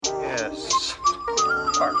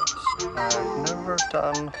I've never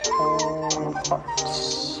done whole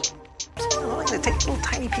hearts. They take little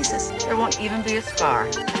tiny pieces. There won't even be a scar.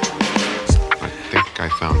 I think I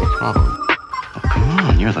found the problem. Oh, come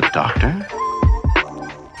on, you're the doctor.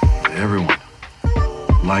 Everyone,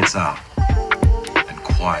 lights out and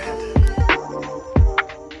quiet.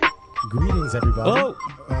 Greetings, everybody. Oh.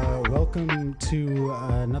 Welcome to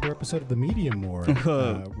another episode of the Media More,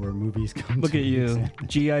 where movies come Look to at you, examine.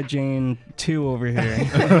 G.I. Jane 2 over here.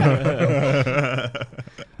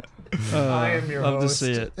 I am your love host. to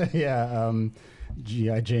see it. Yeah,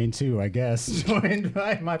 G.I. Jane 2, I guess, joined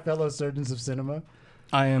by my fellow surgeons of cinema.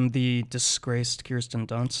 I am the disgraced Kirsten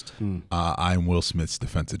Dunst. I'm Will Smith's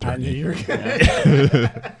defense I knew attorney. you were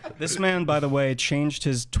gonna. This man, by the way, changed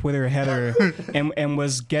his Twitter header and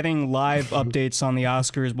was getting live updates on the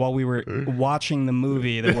Oscars while we were watching the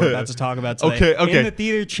movie that we're about to talk about today. Okay. In the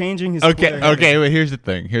theater, changing his Twitter header. Okay, but here's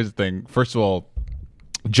the thing. First of all,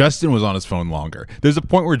 Justin was on his phone longer. There's a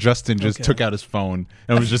point where Justin just took out his phone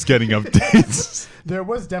and was just getting updates. There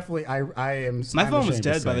was definitely. I am. My I'm phone was ashamed to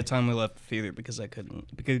dead by say. the time we left the theater because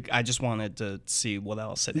I just wanted to see what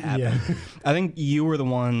else had happened. Yeah. I think you were the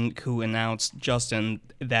one who announced, Justin,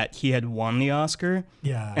 that he had won the Oscar.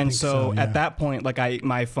 Yeah, I And think so, yeah. at that point,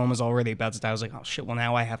 my phone was already about to die. I was like, oh shit, well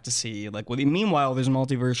now I have to see meanwhile there's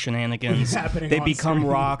multiverse shenanigans. Happening They on become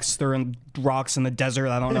screen. rocks. They're in rocks in the desert.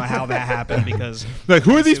 I don't know how that happened because Like,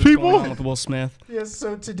 who are these see what's going people? on with Will Smith. Yes,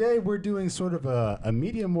 so today we're doing sort of a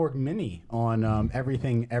Media Morgue mini on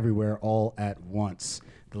Everything Everywhere All at Once,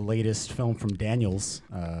 the latest film from Daniels,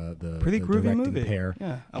 the Pretty the groovy directing movie. pair.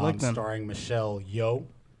 Yeah, I like them. Starring Michelle Yeoh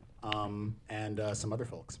and some other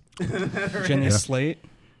folks. Jenny Slate.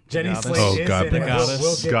 Jenny Goddess. Slate Oh, is God in it. bless.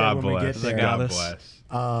 We'll get God there when we bless. get there. God Goddess. bless.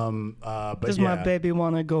 But Does yeah, my baby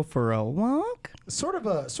want to go for a walk? sort of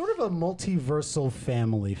a multiversal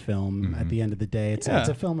family film at the end of the day. It's Yeah.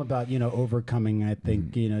 a film about overcoming, I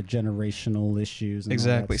think, generational issues. And all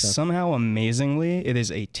that Exactly. stuff. Somehow, amazingly, it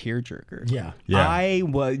is a tearjerker. Yeah. Yeah. I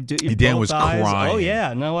was. Dan was crying. Oh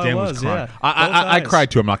yeah, no, I Dan was. crying. Yeah, I Both eyes.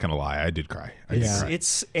 cried too. I'm not gonna lie. I did cry. I did Yeah. cry.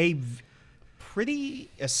 It's a pretty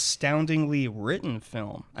astoundingly written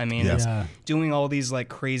film. I mean, Yeah. it's Yeah. doing all these like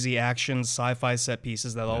crazy action sci-fi set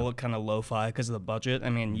pieces that all look kind of lo-fi because of the budget. I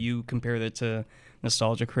mean, you compared it to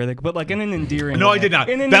Nostalgia Critic, but like in an endearing No, way. I did not.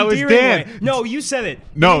 In an That was endearing Dan. way. No, you said it.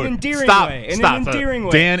 No, in an endearing stop, way. In stop, an stop. endearing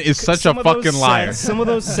way. Dan is such a Some of those fucking liar. sets- some of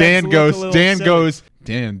those sets Dan look goes. a little Dan silly. goes.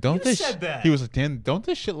 Dan, don't You this? said that. He was like, Dan, don't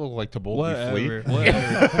this shit look like Toboldi Fleet?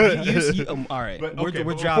 Whatever. All right, But, we're okay,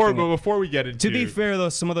 but dropping before, it. but before we get into To be fair, though,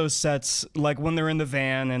 some of those sets, like when they're in the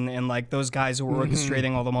van and like those guys who were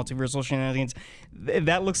orchestrating all the multiversal shenanigans,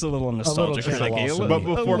 that looks a little nostalgic. chill Like, also. but a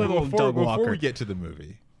little Doug before Walker. we get to the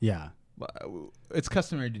movie, Yeah. it's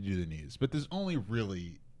customary to do the news, but there's only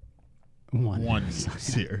really One. one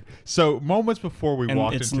news here. So moments before we and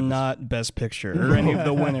walked it's into not Best Picture or any of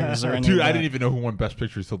the winners or any dude, of I that. didn't even know who won Best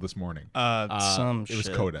Picture until this morning. Some it was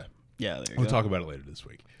shit. Coda. Yeah, there you We'll go. talk about it later this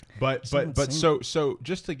week. But insane. so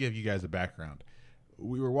just to give you guys a background,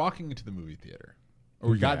 we were walking into the movie theater,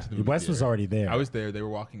 or we got to the movie Wes was theater. already there. I was there. They were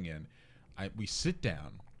walking in. We sit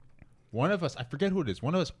down. One of us, I forget who it is.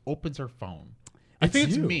 One of us opens our phone. I think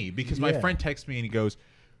it's you. me because my Yeah. friend texts me and he goes,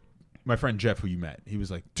 my friend Jeff, who you met, he was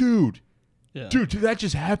like, dude, Yeah. did that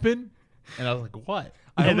just happen? And I was like, what?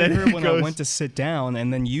 I And only then heard he when goes- I went to sit down,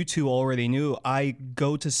 and then you two already knew. I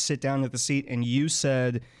go to sit down at the seat, and you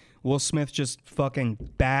said Will Smith just fucking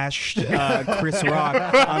bashed Chris Rock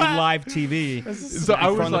on live TV. So in I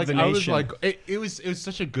was front of like, the I was nation. like, it was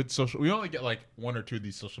such a good social. We only get like one or two of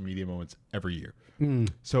these social media moments every year.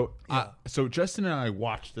 So so Justin and I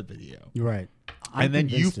watched the video, You're right. I'm and then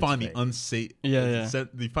you convinced it's find the fake. unsafe. Yeah.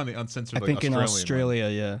 You find the uncensored. I like, think in Australian Australia,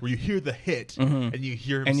 one, yeah. where you hear the hit and you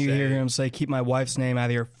hear him And you say, hear him say, "Keep my wife's name out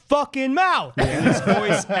of your fucking mouth." And his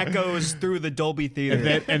voice echoes through the Dolby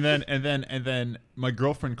Theater. and then my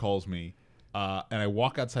girlfriend calls me, and I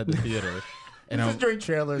walk outside the theater, and This is I'm during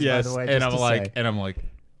trailers, yes, by the way. and just I'm to like, say. and I'm like,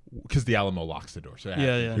 because the Alamo locks the door, so I have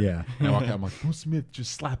Yeah, to. yeah. Yeah. And I walk out, I'm like, Will Smith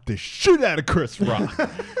just slapped the shit out of Chris Rock.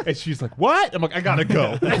 And she's like, what? I'm like, I gotta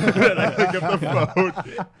go. And I pick up the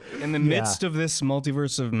phone. In the midst of this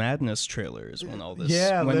Multiverse of Madness trailers, when all this,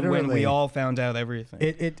 Yeah, when we literally. all found out everything.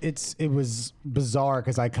 It was bizarre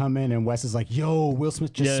because I come in and Wes is like, "Yo, Will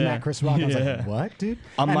Smith just Yeah. smacked Chris Rock." I was Yeah. like, "What, dude?"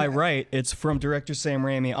 On And- my right, it's from director Sam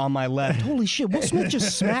Raimi. On my left, holy shit, Will Smith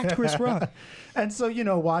just smacked Chris Rock. And so,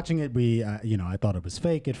 watching it, I thought it was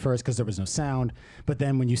fake at first because there was no sound. But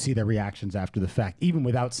then when you see their reactions after the fact, even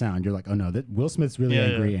without sound, you're like, oh no, that Will Smith's really Yeah,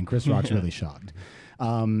 angry yeah. and Chris Rock's really shocked.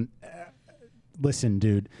 Listen,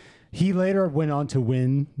 dude, he later went on to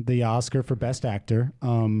win the Oscar for Best Actor.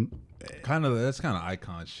 That's kind of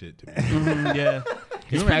icon shit to me. Yeah.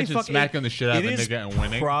 Can you imagine smacking the shit out of a nigga and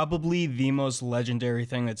winning? Probably the most legendary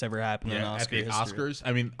thing that's ever happened in At Oscar the history. Oscars.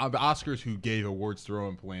 I mean, the Oscars who gave awards to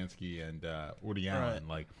Roman Polanski and Woody Allen,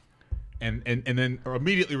 like, and then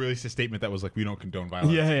immediately released a statement that was like, "We don't condone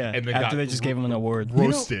violence." Yeah. And After they just gave him an award.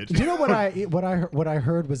 roasted. Do you know what I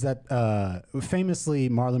heard was that famously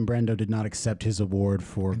Marlon Brando did not accept his award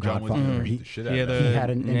for John Godfather. Wayne beat the shit out Yeah, of the him. He had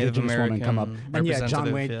an Native indigenous woman come up, American and John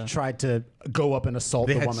representative, Wayne tried to go up and assault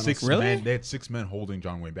They the had woman. six Really? men. They had 6 men holding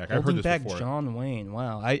John Wayne back. I've heard Holding this back before. John Wayne.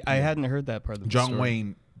 Wow. I hadn't heard that part of the John story.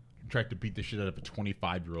 Wayne tried to beat the shit out of a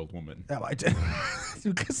 25-year-old woman. Oh, I did.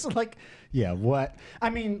 Because, like, yeah, what? I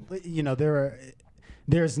mean, you know,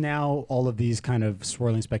 there's now all of these kind of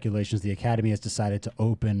swirling speculations. The Academy has decided to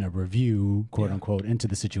open a review, quote unquote, into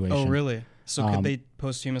the situation. Oh, really? So could they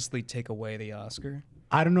posthumously take away the Oscar?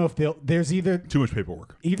 I don't know if there's either Too much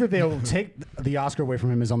paperwork. they'll take the Oscar away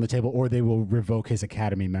from him is on the table, or they will revoke his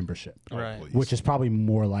Academy membership, Right. Please. which is probably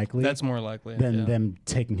more likely That's more likely. than yeah. them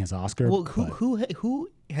taking his Oscar. Well, but- who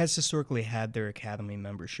has historically had their Academy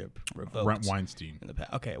membership revoked? Brent Weinstein. In the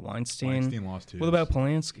past? Okay, Weinstein. Weinstein lost his. What about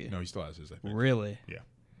Polanski? No, he still has his, I think. Really? Yeah.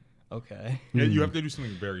 Okay. Yeah, you have to do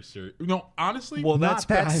something very serious. No, honestly. Well, Not that's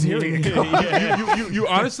that I mean, serious. yeah. you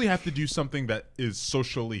honestly have to do something that is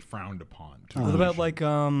socially frowned upon. What about like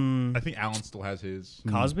I think Alan still has his.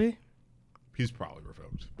 Cosby? He's probably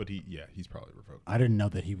revoked, but he's probably revoked. I didn't know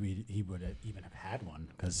that he would even have had one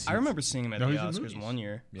because I remember seeing him at No, the he's in Oscars movies. one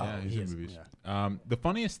year. Yeah, Oh, he's he in is, movies. The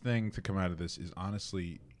funniest thing to come out of this is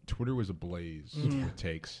honestly, Twitter was ablaze with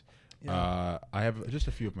takes. I have just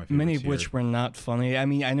a few of my favorites Many of here. which were not funny. I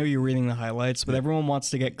mean, I know you're reading the highlights, but everyone wants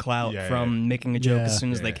to get clout from making a joke as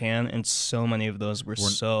soon as they can, and so many of those were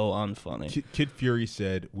so unfunny. Kid Fury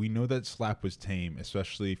said, "We know that slap was tame,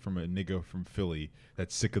 especially from a nigga from Philly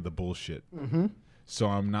that's sick of the bullshit. Mm-hmm. So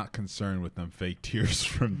I'm not concerned with them fake tears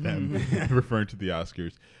from them," referring to the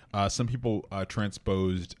Oscars. Some people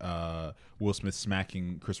transposed Will Smith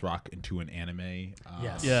smacking Chris Rock into an anime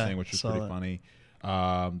thing, which was saw pretty that. funny.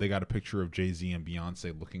 They got a picture of Jay-Z and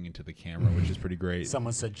Beyonce looking into the camera, which is pretty great.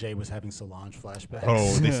 Someone said Jay was having Solange flashbacks.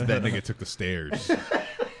 Oh, they said that nigga took the stairs.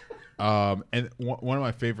 And one of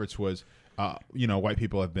my favorites was, white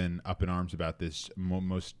people have been up in arms about this.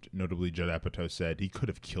 Most notably, Judd Apatow said he could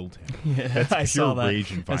have killed him. Yeah, That's I pure saw that.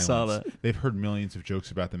 rage and I violence. saw that. They've heard millions of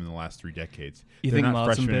jokes about them in the last 3 decades. You They're think not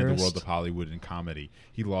Maud's freshmen in the world embarrassed? of Hollywood and comedy.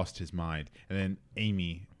 He lost his mind. And then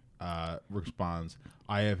Amy responds,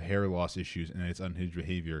 "I have hair loss issues and it's unhinged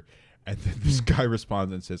behavior." And then this guy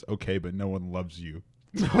responds and says, "Okay, but no one loves you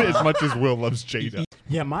as much as Will loves Jada."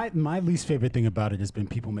 Yeah, my least favorite thing about it has been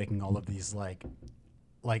people making all of these like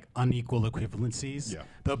unequal equivalencies. Yeah.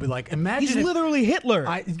 They'll be like, imagine He's if literally Hitler.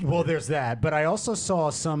 well, there's that, but I also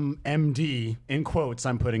saw some MD in quotes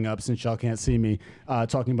I'm putting up since y'all can't see me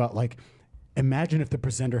talking about like, imagine if the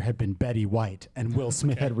presenter had been Betty White and Will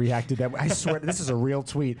Smith had reacted that way. I swear this is a real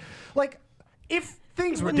tweet. Like, if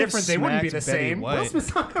things were wouldn't have different, they wouldn't be the smacked Betty same. White. Will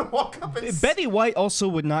Smith's not gonna walk up and Betty White also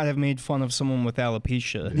would not have made fun of someone with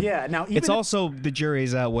alopecia. Yeah, now even It's also the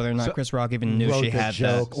jury's out whether or not Chris Rock even knew wrote she the had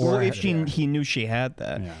joke that, or or if had- he knew she had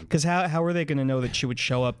that. Yeah. Because how are they going to know that she would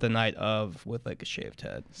show up the night of with like a shaved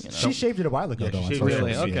head? You know? she shaved it a while ago though. on She social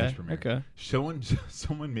Really? shaved it media. at Okay. the premiere. Okay.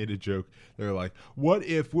 Someone made a joke. They're like, "What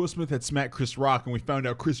if Will Smith had smacked Chris Rock and we found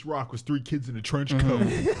out Chris Rock was 3 kids in a trench coat?"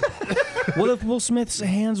 What if Will Smith's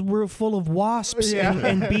hands were full of wasps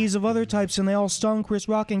and bees of other types and they all stung Chris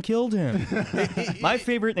Rock and killed him? My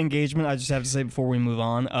favorite engagement, I just have to say before we move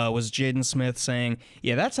on, was Jaden Smith saying,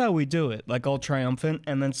 "Yeah, that's how we do it," like all triumphant,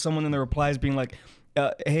 and then someone in the replies being like,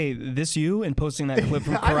 "Hey, this you?" and posting that clip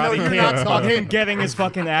from Karate Kid of him getting his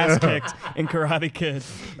fucking ass kicked in Karate Kid.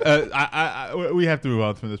 We have to move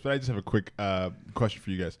on from this, but I just have a quick question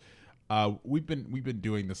for you guys. We've been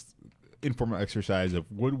doing this informal exercise of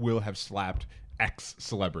would Will have slapped X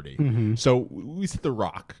celebrity? So we said The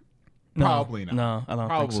Rock. Probably not. No, I don't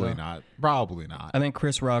think so. Probably not. Probably not. I think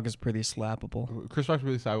Chris Rock is pretty slappable. Chris Rock's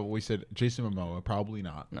really slappable. We said Jason Momoa. Probably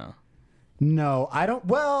not. No. No, I don't.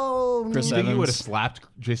 Well, Chris You think he Evans. would have slapped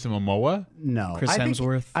Jason Momoa? no. Chris I think-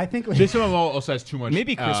 Hemsworth. I think Jason Momoa also has too much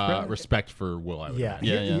Maybe Chris Pratt. respect for Will. I would Yeah,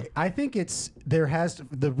 imagine. Yeah. I think it's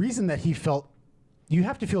the reason that he felt. You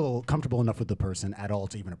have to feel comfortable enough with the person at all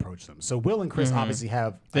to even approach them. So Will and Chris obviously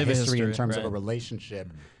have They a have a history in history, terms of a right.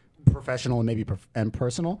 relationship, professional and maybe and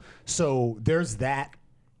personal. So there's that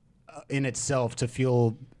in itself to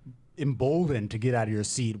feel emboldened to get out of your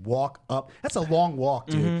seat, walk up. That's a long walk,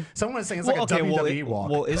 dude. Someone was saying it's like a WWE walk.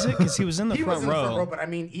 Well, is it? Because he was in the he front was in row. the front row, but I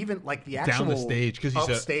mean, even like the actual down the stage because he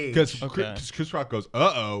said upstage. because Chris Rock goes,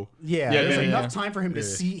 "Uh-oh." Yeah, Yeah, there's yeah, enough yeah. time for him to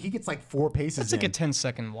see. He gets like 4 paces. It's like a in.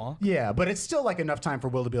 10-second walk. Yeah, but it's still like enough time for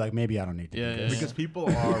Will to be like, maybe I don't need to do this. Because people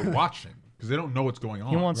are watching because they don't know what's going on.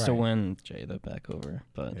 He wants to Right. win Jada back over,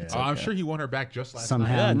 but it's I'm okay. sure he won her back just last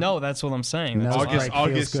Somehow. night. Yeah, no, that's what I'm saying. No, That's August-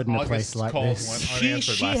 why. feels good in a place like calls this. went she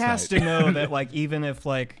unanswered last has night. to know that like even if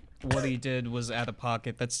like what he did was out of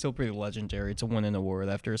pocket, that's still pretty legendary to win an award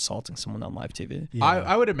after assaulting someone on live TV. Yeah.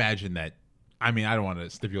 I would imagine that. I mean, I don't want to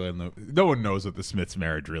stipulate. No one knows what the Smiths'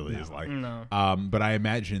 marriage really is like. No. But I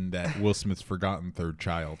imagine that Will Smith's forgotten third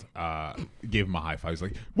child gave him a high five. He's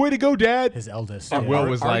like, "Way to go, Dad!" His eldest. And yeah. Will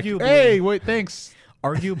was like, arguably- "Hey, wait, thanks."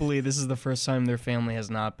 Arguably, this is the first time their family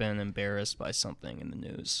has not been embarrassed by something in the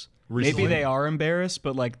news. Recently? Maybe they are embarrassed,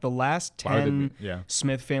 but like the last Why would 10 they be? Yeah.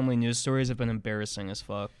 Smith family news stories have been embarrassing as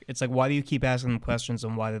fuck. It's like, why do you keep asking them questions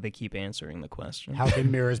and why do they keep answering the questions? How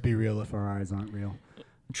can mirrors be real if our eyes aren't real?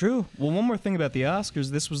 True. Well, one more thing about the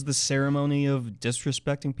Oscars. This was the ceremony of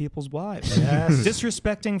disrespecting people's wives. Yes.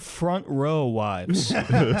 Disrespecting front row wives.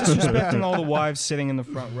 Disrespecting all the wives sitting in the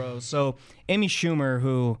front row. So Amy Schumer,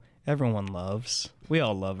 who everyone loves. We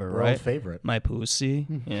all love her, World right? favorite. My pussy.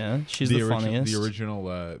 Yeah, she's the, funniest. The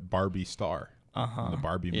original Barbie star. The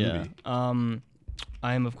Barbie movie.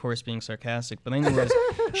 I am, of course, being sarcastic, but anyways,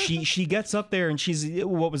 she gets up there and she's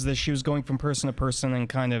what was this? She was going from person to person and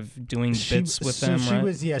kind of doing bits with them,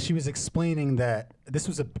 she right? she was explaining that this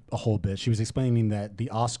was a whole bit. She was explaining that the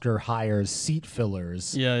Oscar hires seat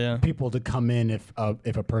fillers, Yeah. people to come in if a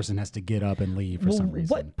person has to get up and leave for some reason.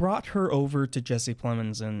 What brought her over to Jesse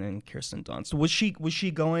Plemons and Kirsten Dunst? Was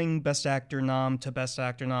she going Best Actor nom to Best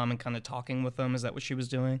Actor nom and kind of talking with them? Is that what she was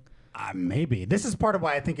doing? Maybe this is part of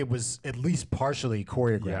why I think it was at least partially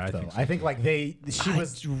choreographed. Yeah, I though think so. I think like she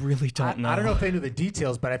was. really don't know. I don't know if they knew the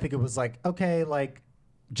details, but I think it was like okay, like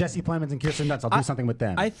Jesse Plemons and Kirsten Dunst. I'll do something with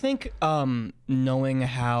them. I think knowing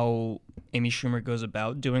how Amy Schumer goes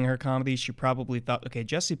about doing her comedy, she probably thought, okay,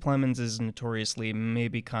 Jesse Plemons is notoriously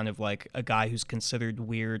maybe kind of like a guy who's considered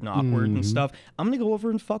weird and awkward and stuff. I'm gonna go over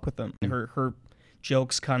and fuck with him. Her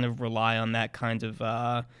jokes kind of rely on that kind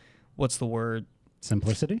of what's the word?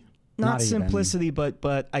 Simplicity. Not even. simplicity,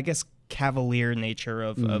 but I guess cavalier nature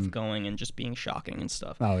of going and just being shocking and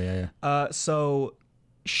stuff. Oh yeah. So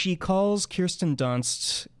she calls Kirsten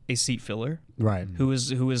Dunst a seat filler, Right. who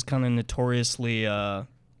is kind of notoriously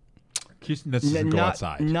Kirsten Dunst doesn't go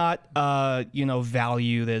outside. not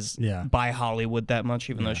valued as Yeah. by Hollywood that much,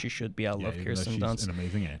 even though she should be. I love even though Kirsten she's Dunst, an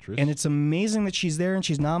amazing actress. and it's amazing that she's there and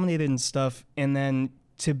she's nominated and stuff, and then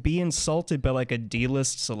to be insulted by like a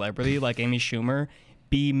D-list celebrity like Amy Schumer,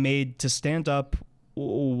 be made to stand up,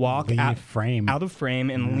 walk Leave out, frame. out of frame,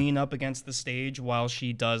 and lean up against the stage while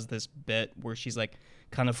she does this bit where she's like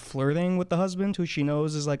kind of flirting with the husband, who she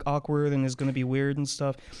knows is like awkward and is going to be weird and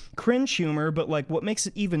stuff. Cringe humor, but like what makes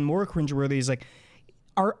it even more cringeworthy is like,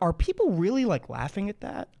 are people really like laughing at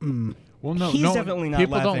that? well, no, he's no, definitely not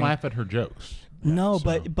people laughing. don't laugh at her jokes. No,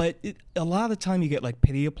 but a lot of the time you get like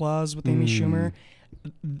pity applause with Amy Schumer.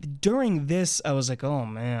 During this, I was like, "Oh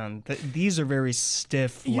man, these are very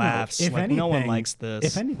stiff You know, laughs. if Like no one anything- likes this."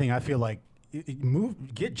 If anything, I feel like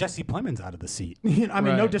get Jesse Plemons out of the seat. You know, I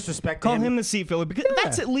mean, no Right. disrespect. Call to him the seat filler because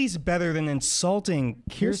that's at least better than insulting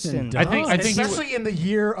Kirsten. Dunst. I think he especially in the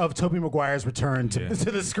year of Tobey Maguire's return to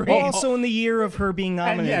the screen. Also in the year of her being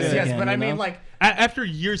And nominated. yes, again, but I you mean, know? like, After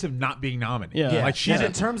years of not being nominated, Yeah. like she's and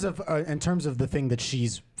in terms of the thing that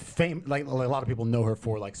she's like a lot of people know her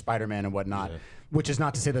for, like Spider-Man and whatnot. Which is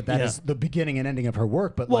not to say that Yeah. is the beginning and ending of her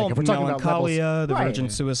work, but well, like if we're talking about Melancholia, levels, The right. Virgin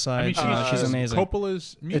Suicide, I mean, she's amazing.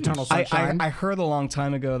 Coppola's Muse. Eternal Sunshine. I heard a long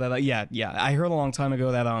time ago that I heard a long time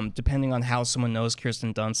ago that depending on how someone knows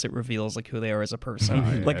Kirsten Dunst, it reveals like who they are as a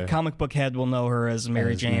person. Like a comic book head will know her as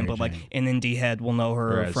Mary Jane, Mary but like Jane. an indie head will know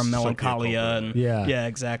her Or as from Sofia Melancholia. Coppola. And Yeah.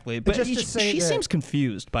 exactly. But just to say she that- seems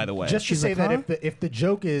confused, by the way. Just She's to say like, that huh? if the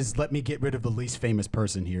joke is let me get rid of the least famous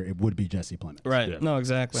person here, it would be Jesse Plemons. Right. Yeah. No,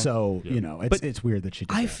 exactly. So you know, it's weird that she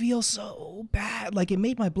did I that. feel so bad. Like it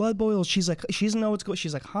made my blood boil. She's like, she doesn't know what's going.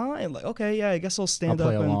 She's like, huh? And like, okay, yeah, I guess I'll stand I'll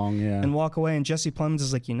play up along, yeah. and walk away. And Jesse Plemons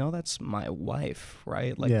is like, that's my wife,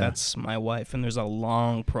 right? Like Yeah. that's my wife. And there's a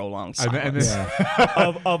long, prolonged And silence then,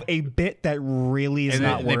 of a bit that really is and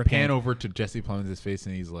not then they working. pan over to Jesse Plemons' face,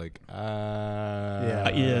 and he's like,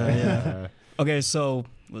 yeah. Okay, so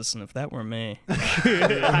listen, if that were me,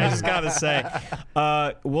 I just gotta say,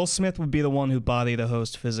 Will Smith would be the one who bodied the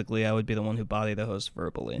host physically. I would be the one who bodied the host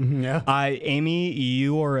verbally. Yeah. Amy,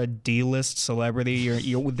 you are a D-list celebrity.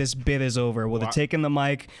 This bit is over. Would have taken the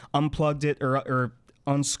mic, unplugged it, or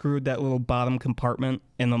unscrewed that little bottom compartment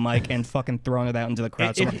in the mic and fucking thrown it out into the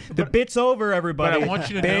crowd. The bit's over, everybody. But I want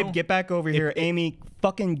you to Babe, know- get back over here. Amy,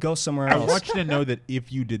 fucking go somewhere I else. want you to know that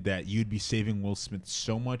if you did that, you'd be saving Will Smith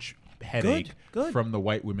so much headache Good. from the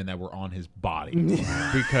white women that were on his body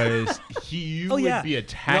because you would be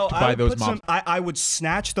attacked No, I by would those put moms. I would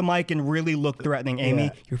snatch the mic and really look threatening. Amy,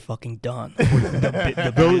 you're fucking done.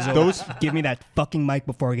 Those give me that fucking mic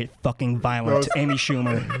before I get fucking violent. Amy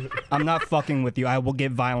Schumer, I'm not fucking with you. I will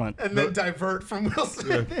get violent. And then divert from Will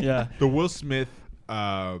Smith. Yeah. The Will Smith,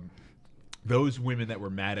 those women that were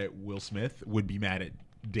mad at Will Smith would be mad at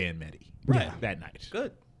Dan Meddy that night.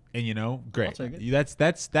 Good. And you know, great. take it.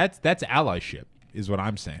 That's allyship, is what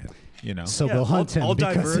I'm saying. You know, So Yeah, we'll hunt him I'll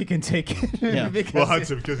because divert. he can take it. Yeah. Because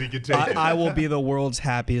him because he could take I will be the world's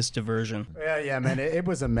happiest diversion. yeah, man, it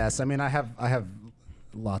was a mess. I mean, I have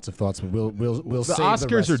lots of thoughts, but we'll the save Oscars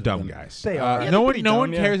the rest are of dumb, them. guys. They are. Yeah, no they're one, pretty no dumb,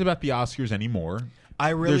 one yeah. cares about the Oscars anymore. I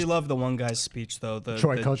really There's- love the one guy's speech though. The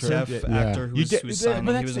Troy Kotsur? Jeff Yeah. actor who was signing.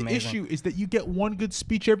 but He that's was the amazing. issue is that you get one good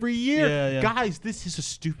speech every year. Yeah. Guys, this is a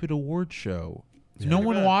stupid award show. No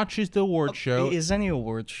one watches the award show. Is any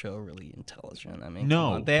award show really intelligent? I mean, No.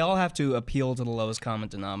 come on. They all have to appeal to the lowest common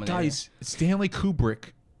denominator. Guys, Stanley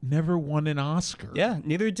Kubrick never won an Oscar. Yeah,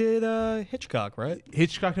 neither did Hitchcock, right?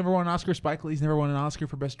 Hitchcock never won an Oscar. Spike Lee's never won an Oscar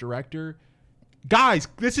for Best Director. Guys,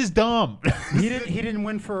 this is dumb. He didn't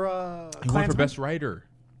win for He won for Best Writer.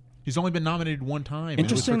 He's only been nominated one time. and it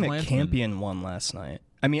was for Interesting that Klansman. Campion won last night.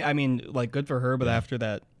 I mean, like good for her, but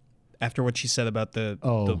after what she said about the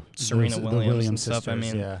Serena the Williams and stuff, sisters, I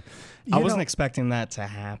mean, yeah. I You wasn't know, expecting that to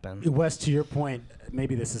happen. Wes, to your point,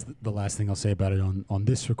 maybe this is the last thing I'll say about it on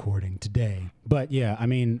this recording today. But yeah, I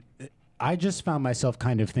mean, I just found myself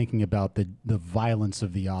kind of thinking about the violence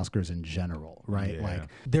of the Oscars in general, right? Yeah. Like,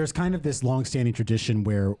 there's kind of this long-standing tradition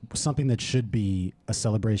where something that should be a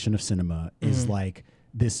celebration of cinema is like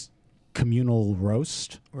this communal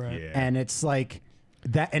roast, Right. Yeah. and it's like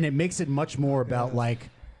that, and it makes it much more about like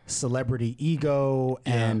celebrity ego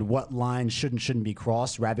and what lines shouldn't be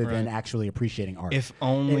crossed rather than Right. actually appreciating art. If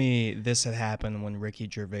only this had happened when Ricky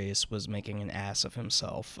Gervais was making an ass of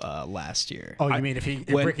himself last year. Oh, you mean if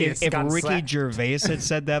Ricky if Ricky Gervais had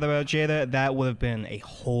said that about Jada, that would have been a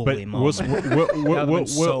holy But moment.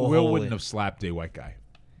 Will holy. wouldn't have slapped a white guy.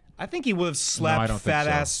 I think he would have slapped don't think fat so.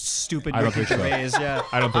 ass stupid I don't Ricky think so. Gervais. Yeah,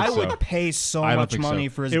 I don't think so. would pay so I don't much think money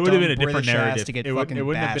so. for his It would have dumb been a different British narrative. ass to get it fucking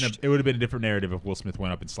wouldn't have bashed. been. It would have been a different narrative if Will Smith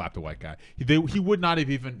went up and slapped a white guy. He would not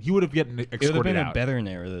have even. He would have gotten It would have escorted been out. a better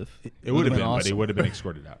narrative. It would have been, but he awesome. would have been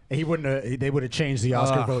escorted out. he wouldn't have, they would have changed the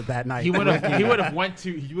Oscar vote that night. He would have went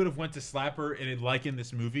to slap her, and like in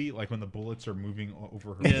this movie, like when the bullets are moving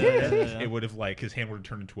over her head, it would have like his hand would have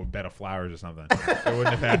turned into a bed of flowers or something. It wouldn't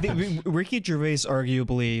have happened. Ricky Gervais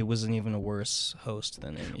arguably was an even worse host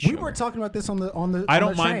than Amy We Schumer. were talking about this on the I on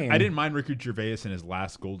don't the mind. train. I didn't mind Ricky Gervais in his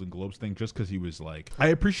last Golden Globes thing just because he was like. I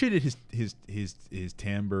appreciated his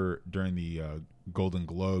timbre during the Golden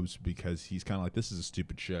Globes because he's kind of like, this is a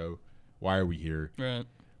stupid show. Why are we here? Right.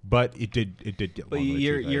 But it did get. But long way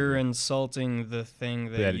you're too, I you're agree. insulting the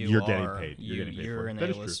thing that Yeah, you you're are. getting paid. You're getting paid You're for it. an That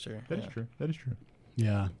is true. A-lister. That is Yeah. true. That is true.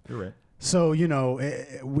 Yeah. You're right. So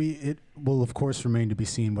it will of course remain to be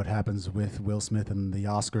seen what happens with Will Smith and the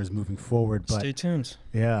Oscars moving forward. But Stay tuned.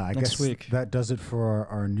 yeah, I next guess week. that does it for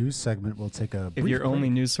our news segment. We'll take a. If brief your only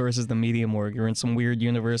break. news source is the media morgue, you're in some weird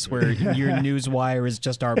universe where your news wire is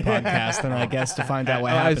just our podcast. And I guess to find out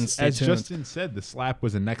what happens, stay as tuned. Justin said, the slap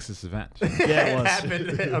was a Nexus event. Yeah, it was. happened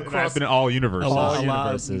It happened in all universes. a lot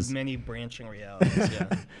universes. of many branching realities.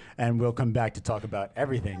 Yeah. And we'll come back to talk about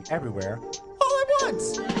everything, everywhere, all at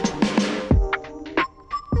once.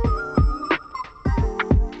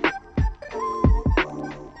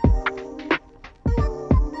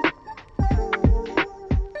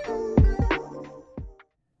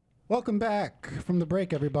 Welcome back from the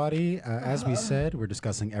break, everybody. As we said, we're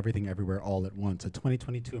discussing Everything Everywhere All at Once, a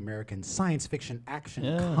 2022 American science fiction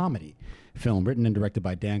action comedy film written and directed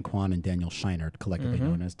by Dan Kwan and Daniel Scheinert, collectively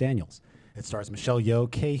known as Daniels. It stars Michelle Yeoh,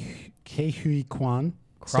 Ke-Huy Kwan,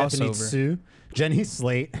 Stephanie Crossover. Sue, Jenny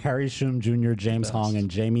Slate, Harry Shum Jr., James Hong, and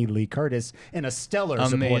Jamie Lee Curtis in a stellar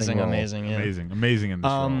supporting role. Amazing. Yeah. Amazing in this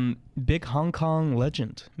role. Big Hong Kong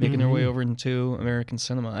legend making her way over into American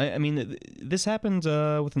cinema. I mean, this happened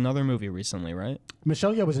with another movie recently, right?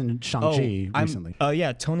 Michelle Yeoh was in Shang-Chi recently.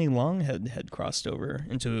 Yeah, Tony Leung had crossed over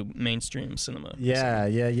into mainstream cinema. Yeah.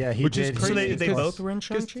 He Which is did. crazy. So they Because- both were in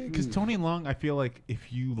Shang-Chi? Because Tony Leung, I feel like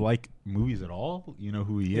if you like movies at all, you know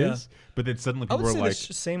who he Yeah. is. But then suddenly I people would are say like,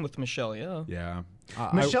 Same with Michelle Yeoh. Yeah.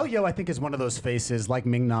 Michelle Yeoh, I think, is one of those faces like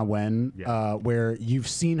Ming-Na Wen, Yeah. where you've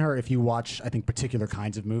seen her if you watch, I think, particular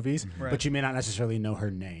kinds of movies, Right. but you may not necessarily know her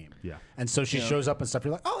name. Yeah. And so she shows up and stuff.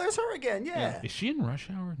 You're like, oh, there's her again. Yeah. Is she in Rush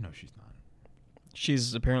Hour? No, she's not.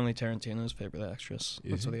 She's apparently Tarantino's favorite actress.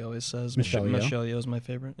 That's what he always says. Michelle Yeoh? Michelle Yeoh is my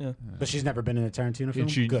favorite. Yeah. But she's never been in a Tarantino film.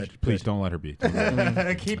 And she, Good. Please don't let her be. Don't let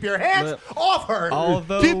her be. Keep your hands off her.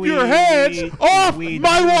 Although Keep your hands off my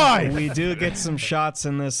wife! We do get some shots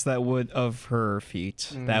in this that would of her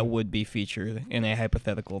feet that would be featured in a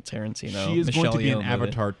hypothetical Tarantino. She is Michelle going to be in Yeoh movie.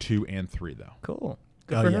 Avatar 2 and 3, though. Cool.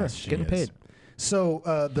 Good Oh, for yes, her. she Getting is. paid. So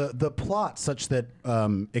the plot, such that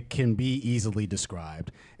it can be easily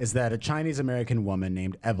described, is that a Chinese American woman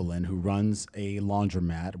named Evelyn, who runs a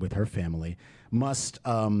laundromat with her family, must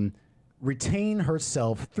retain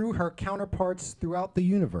herself through her counterparts throughout the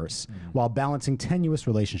universe while balancing tenuous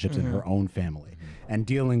relationships in her own family and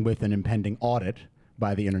dealing with an impending audit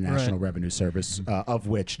by the International Revenue Service, of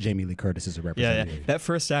which Jamie Lee Curtis is a Yeah, representative. yeah. That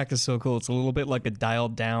first act is so cool. It's a little bit like a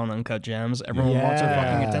dialed down Uncut Gems. Everyone wants her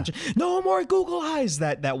fucking Yeah. attention. No more Google eyes.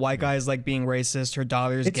 That white guy's like being racist. Her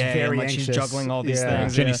daughter's It's gay. very And like she's anxious. juggling all these Yeah.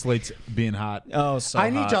 things. Jenny yeah. Slate's being hot. Oh, so I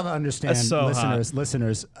need hot. y'all to understand, That's so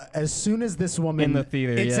listeners. As soon as this woman In the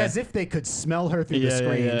theater, it's yeah. as if they could smell her through the Yeah, yeah,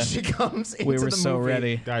 screen. yeah. She comes into We were the so movie,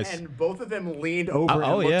 ready. Guys. and both of them leaned over and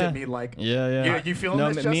Oh, looked yeah. at me like, Yeah. You feeling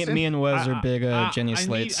no, this, me Justin? and Wes are big Jenny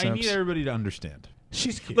Slate I need simps. everybody to understand.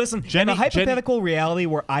 she's cute. Listen, Jenny- in a hypothetical reality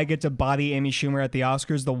where I get to body Amy Schumer at the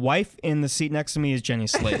Oscars, the wife in the seat next to me is Jenny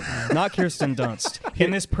Slate, not Kirsten Dunst.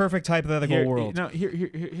 In this perfect hypothetical world.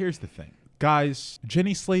 Here's the thing, guys.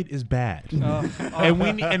 Jenny Slate is bad,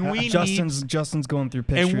 and we Justin's going through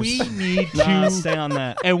pictures. and we need Nah, to stay on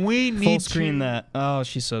that. and we need Full screen to, that. Oh,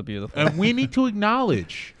 she's so beautiful. and we need to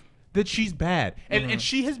acknowledge that she's bad, and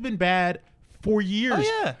she has been bad for years.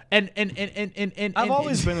 Oh, yeah. and I've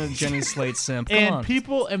always been a Jenny Slate simp. Come and on.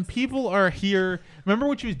 people are here. Remember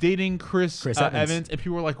when she was dating Chris Evans, and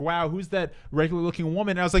people were like, "Wow, who's that regular-looking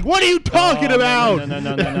woman?" And I was like, "What are you talking about?"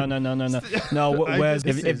 No, Wes,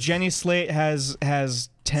 This if is- Jenny Slate has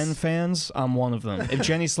 10 fans, I'm one of them. If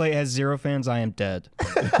Jenny Slate has 0 fans, I am dead.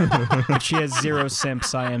 If she has 0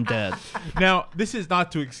 simps, I am dead. Now, this is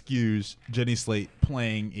not to excuse Jenny Slate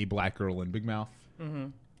playing a black girl in Big Mouth.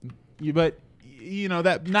 But you know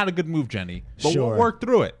that not a good move, Jenny. But Sure. we'll work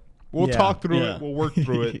through it. We'll Yeah. talk through Yeah. it. We'll work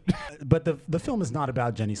through it. But the film is not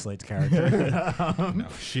about Jenny Slate's character. No,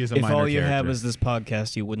 she is a If minor all you have character. is this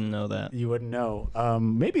podcast, you wouldn't know that. You wouldn't know.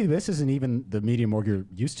 Maybe this isn't even the medium org you're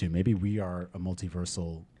used to. Maybe we are a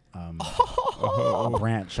multiversal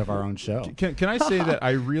branch of our own show. Can I say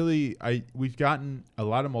that we've gotten a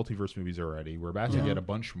lot of multiverse movies already. We're about to get a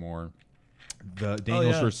bunch more. The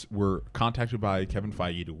Daniels were contacted by Kevin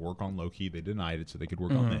Feige to work on Loki. They denied it, so they could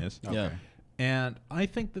work on this. Yeah. And I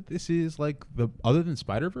think that this is like other than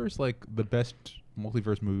Spider-Verse, like the best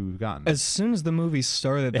multiverse movie we've gotten. As soon as the movie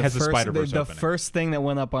started, It has the Spider-Verse the opening. first thing that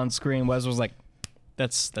went up on screen, Wes was like,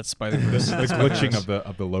 "That's Spider-Verse." the glitching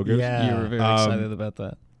of the logos. Yeah. You were very excited about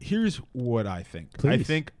that. Here's what I think. I Please.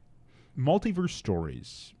 think multiverse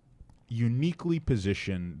stories uniquely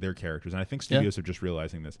position their characters, and I think studios are just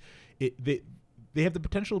realizing this. They have the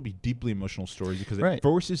potential to be deeply emotional stories because it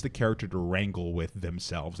forces the character to wrangle with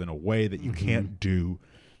themselves in a way that you can't do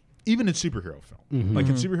even in superhero film. Like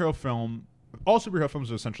in superhero film, all superhero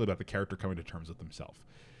films are essentially about the character coming to terms with themselves.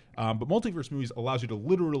 But multiverse movies allows you to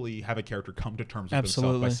literally have a character come to terms with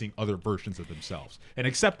themselves by seeing other versions of themselves and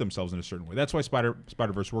accept themselves in a certain way. That's why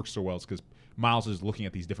Spider-Verse works so well, is because Miles is looking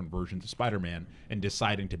at these different versions of Spider-Man and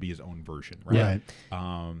deciding to be his own version, right?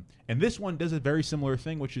 And this one does a very similar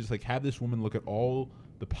thing, which is like have this woman look at all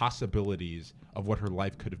the possibilities of what her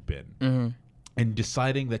life could have been. And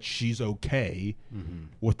deciding that she's okay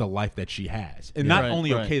with the life that she has. And not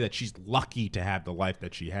only okay that she's lucky to have the life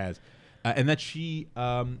that she has, and that she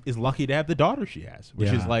is lucky to have the daughter she has,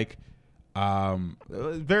 which is like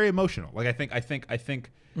very emotional. Like I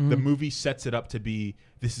think the movie sets it up to be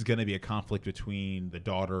this is going to be a conflict between the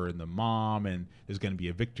daughter and the mom, and there's going to be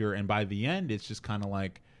a victor. And by the end, it's just kind of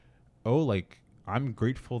like, oh, like I'm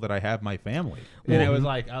grateful that I have my family. And I was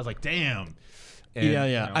like, damn. And, Yeah.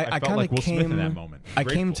 you know, I felt kinda like Will Smith in that moment. I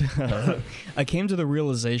came Grateful. I came to the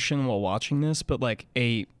realization while watching this, but like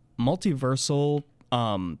a multiversal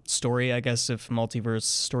story, I guess if multiverse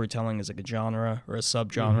storytelling is like a genre or a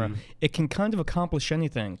subgenre, it can kind of accomplish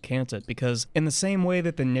anything, can't it? Because in the same way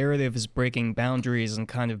that the narrative is breaking boundaries and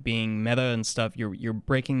kind of being meta and stuff, you're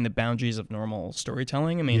breaking the boundaries of normal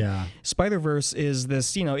storytelling. I mean, Spider-Verse is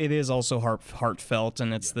this, it is also heartfelt,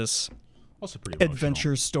 and it's this Also pretty emotional.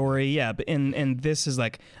 adventure story. Yeah, but and this is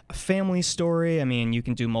like a family story. I mean, you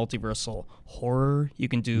can do multiversal horror. You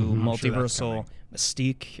can do multiversal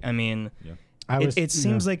mystique. I mean, it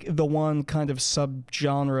seems like the one kind of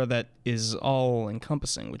subgenre that is all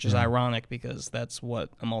encompassing, which is ironic because that's what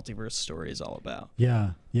a multiverse story is all about.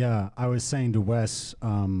 Yeah. I was saying to Wes,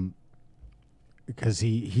 because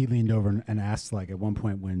he leaned over and asked, like, at one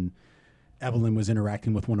point when Evelyn was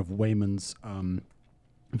interacting with one of Wayman's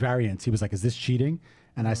variants, he was like, "Is this cheating?"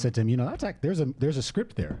 And I said to him, that's like there's a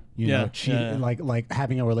script there, cheating, like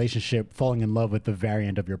having a relationship, falling in love with the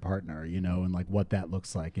variant of your partner, and like what that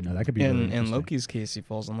looks like, that could be. In Loki's case, he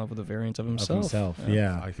falls in love with a variant of himself.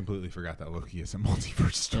 Yeah. I completely forgot that Loki is a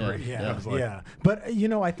multiverse story. Yeah. I was like, But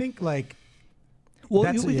I think like.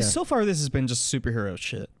 Well, so far this has been just superhero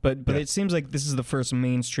shit, but it seems like this is the first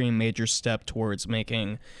mainstream major step towards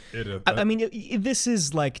making. I mean, this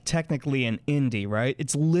is like technically an indie, right?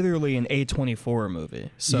 It's literally an A24 movie.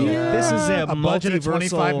 So this is a budget of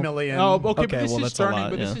multiversal. $25 million. Oh, okay, but well, this is that's a starting. lot,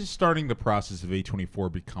 But this is starting the process of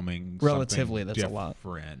A24 becoming Relatively, something that's a lot.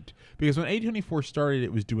 different. Because when A24 started,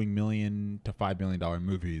 it was doing $1 million to $5 million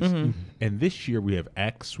movies, Mm-hmm. and this year we have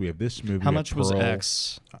X. We have this movie. How we have much was Pearl.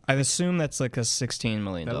 X? I assume that's like a $16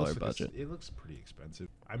 million That looks like budget. it looks pretty expensive.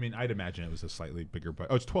 I mean, I'd imagine it was a slightly bigger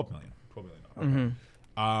budget. Oh, it's $12 million. $12 million.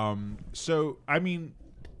 Okay. So I mean,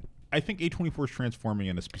 I think A24 is transforming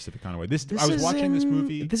in a specific kind of way. I was watching this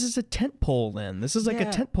movie. This is a tentpole. Then this is like a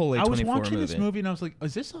tentpole A24 I was watching movie. this movie and I was like,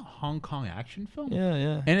 "Is this a Hong Kong action film?"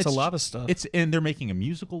 Yeah. And it's a lot of stuff. And they're making a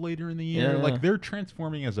musical later in the year. Yeah. Like they're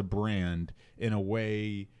transforming as a brand in a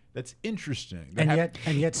way that's interesting.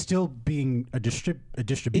 And yet still being a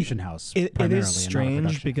distribution house. It primarily, is and not a strange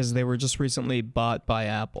production. because they were just recently bought by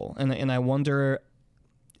Apple, and I wonder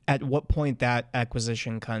at what point that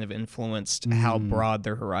acquisition kind of influenced how broad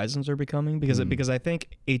their horizons are becoming. Because I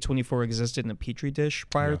think A24 existed in a petri dish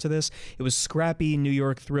prior to this. It was scrappy New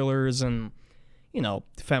York thrillers and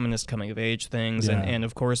feminist coming of age things, and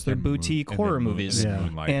of course their boutique horror movies,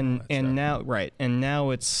 and now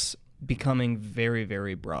it's becoming very,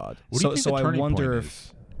 very broad. What do you think the I turning wonder point if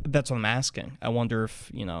is? that's what I'm asking. I wonder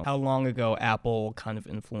if how long ago Apple kind of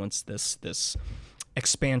influenced this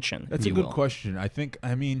expansion. That's if a you good will. question. I think.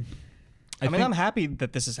 I'm happy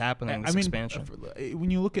that this is happening. This expansion. When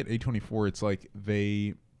you look at A24, it's like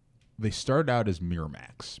they started out as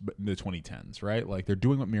Miramax, but in the 2010s, right? Like they're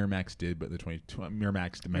doing what Miramax did, but the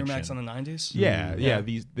Miramax dimension. Miramax in the 90s. Yeah.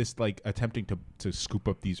 This like attempting to scoop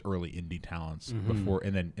up these early indie talents before,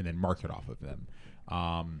 and then market off of them.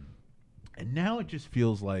 And now it just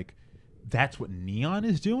feels like that's what Neon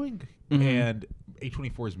is doing, and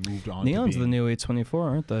A24 has moved on. Neon's to the being, new A24,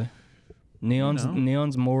 aren't they?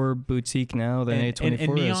 Neon's more boutique now than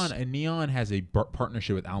A24 is. And Neon has a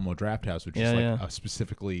partnership with Alamo Drafthouse, which is like a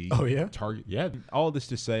specifically target. Yeah, all this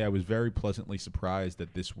to say, I was very pleasantly surprised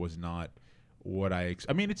that this was not what I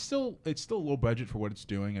mean, it's still low budget for what it's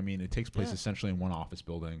doing. I mean, it takes place essentially in one office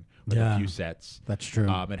building with a few sets. That's true.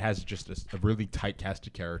 It has just a really tight cast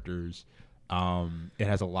of characters. It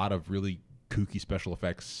has a lot of really kooky special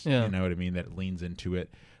effects. Yeah. You know what I mean? That leans into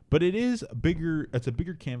it. But it's a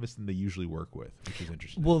bigger canvas than they usually work with, which is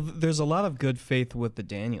interesting. Well, there's a lot of good faith with the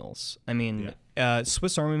Daniels. I mean,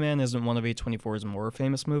 Swiss Army Man isn't one of A24's more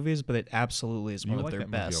famous movies, but it absolutely is one of their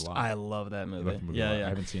best. I love that movie. I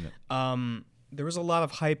haven't seen it. There was a lot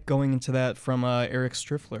of hype going into that from Eric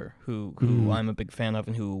Striffler, who I'm a big fan of,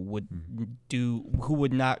 and who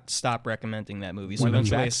would not stop recommending that movie. So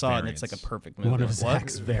eventually I saw it, and it's like a perfect movie. One of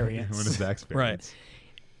Zach's variants. One of Zach's variants. Right.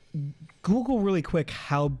 Google really quick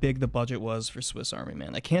how big the budget was for Swiss Army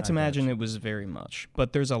Man. I can't imagine it was very much,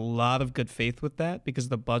 but there's a lot of good faith with that because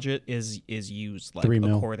the budget is used like $3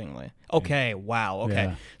 million. accordingly. Okay, wow. Okay,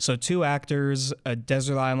 Yeah. so 2 actors, a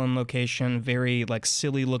desert island location, very like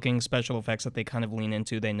silly looking special effects that they kind of lean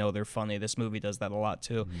into. They know they're funny. This movie does that a lot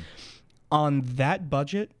too. On that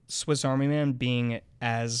budget, Swiss Army Man being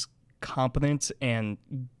as competent and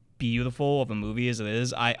beautiful of a movie as it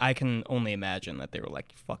is, I can only imagine that they were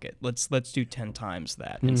like, fuck it, let's do 10 times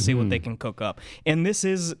that and see what they can cook up. And this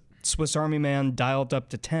is Swiss Army Man dialed up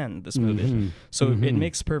to 10, this movie. So it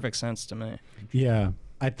makes perfect sense to me. Yeah,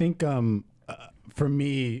 I think for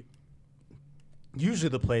me, usually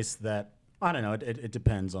the place that I don't know, it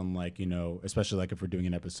depends on like, especially like if we're doing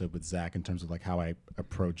an episode with Zach in terms of like how I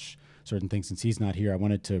approach certain things. Since he's not here, I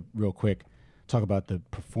wanted to real quick talk about the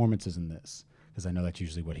performances in this, because I know that's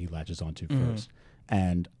usually what he latches onto first.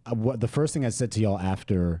 And what the first thing I said to y'all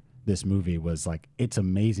after this movie was like, it's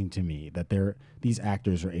amazing to me that these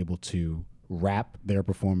actors are able to wrap their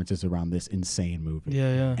performances around this insane movie.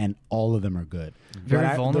 Yeah. And all of them are good. Very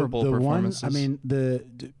But vulnerable the performances. One, I mean,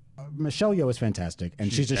 Michelle Yeoh is fantastic,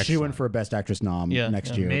 and she's a shoo-in excellent. for a Best Actress nom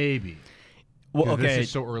next year. Maybe. Well, 'Cause okay. This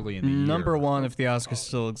is so early in the year. Number one, if the Oscars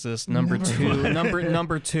still exist. Number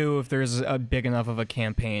two, if there's a big enough of a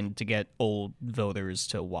campaign to get old voters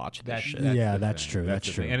to watch this shit. Yeah, the that's thing. true. That's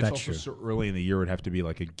the true. thing. And That's it's also true. so early in the year. It would have to be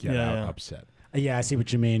like a Get Yeah, Out yeah. upset. Yeah, I see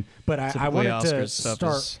what you mean. But I Typically, wanted to Oscars stuff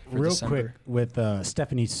start is for real December. quick with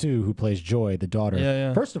Stephanie Sue, who plays Joy, the daughter. Yeah,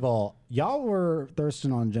 yeah. First of all, y'all were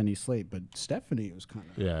thirsting on Jenny Slate, but Stephanie was kind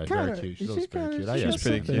of Yeah, very cute. She's always very cute. She's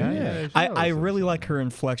pretty cute. Yeah. I really like her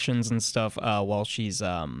inflections and stuff while she's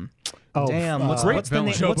damn what's Great the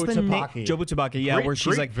name? villain. What's the name? Jobu Tupaki. Jobu Tupaki. Yeah, where she's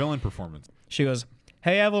great like villain performance. she goes,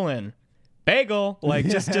 "Hey Evelyn, bagel!" Like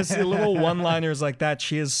just little one-liners like that.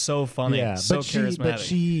 She is so funny, yeah, so but charismatic.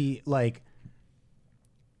 she like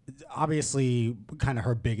obviously kind of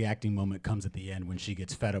her big acting moment comes at the end when she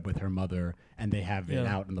gets fed up with her mother and they have it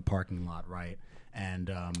Yeah. out in the parking lot, right?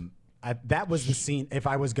 And that was the scene. If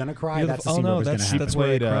I was gonna cry, that's the oh scene no, where it was gonna that's happen. that's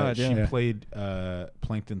why I cried. She Yeah, played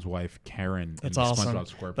Plankton's wife, Karen, That's in awesome.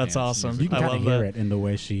 SpongeBob SquarePants. That's awesome. You can I kind of love hear that. it in the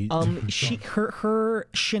way she. Her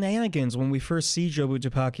shenanigans when we first see Jobu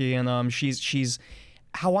Tupaki, and she's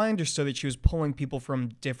how I understood it, she was pulling people from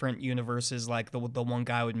different universes. Like the one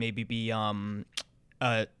guy would maybe be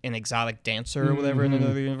an exotic dancer or whatever in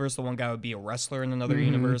another universe. The one guy would be a wrestler in another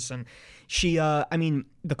universe, and she I mean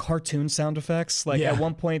the cartoon sound effects, like Yeah. at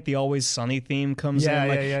one point the Always Sunny theme comes Yeah, in,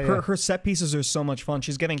 like yeah, her yeah. her set pieces are so much fun.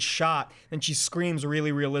 She's getting shot and she screams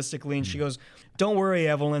really realistically and she goes, "Don't worry,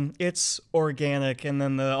 Evelyn, it's organic," and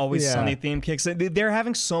then the Always Yeah. Sunny theme kicks in. They're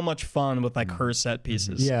having so much fun with like her set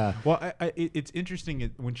pieces. yeah, Well, it's interesting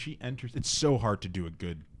when she enters. It's so hard to do a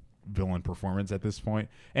good villain performance at this point.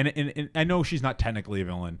 And I know she's not technically a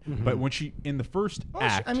villain, but when she in the first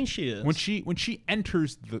act, she is. when she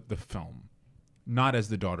enters the film, not as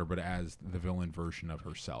the daughter but as the villain version of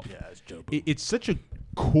herself. Yeah, as Jobu. It's such a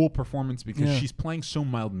cool performance because Yeah. she's playing so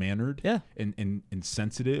mild mannered, Yeah. and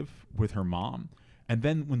sensitive with her mom. And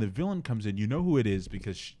then when the villain comes in, you know who it is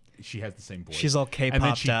because she has the same voice. She's all and then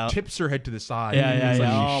K-popped she out. tips her head to the side. Yeah, and yeah, it's like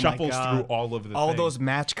yeah. Oh my she shuffles God. through all of the all things. those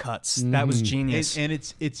match cuts. That was genius. And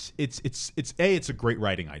it's it's a great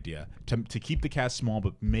writing idea to keep the cast small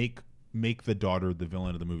but make the daughter the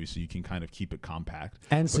villain of the movie so you can kind of keep it compact.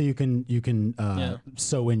 and so you can Yeah.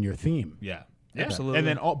 sew in your theme. Yeah. Absolutely. And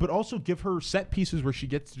then but also give her set pieces where she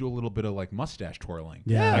gets to do a little bit of like mustache twirling.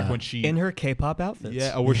 Yeah. Like when she in her K-pop outfits.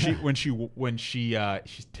 yeah, or when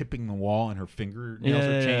she's tipping the wall and her fingernails Yeah,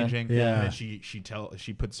 are yeah, changing. yeah. And then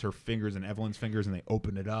she puts her fingers in Evelyn's fingers and they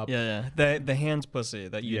open it up. Yeah, yeah. The hands pussy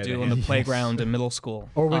that you Yeah, do the in the hands- playground in middle school.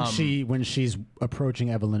 Or when she's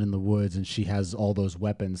approaching Evelyn in the woods and she has all those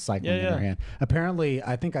weapons cycling in Yeah, her yeah. hand. Apparently,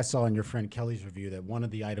 I think I saw in your friend Kelly's review that one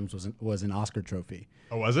of the items was an Oscar trophy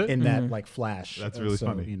Oh, was it? in that like flash. That's really so,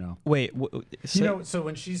 funny. You know. Wait, So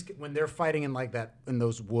when they're fighting in like that in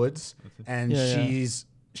those woods and Yeah, yeah.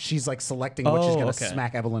 she's like selecting what she's Oh, gonna okay.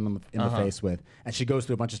 smack Evelyn in the face with, and she goes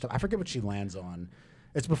through a bunch of stuff. I forget what she lands on.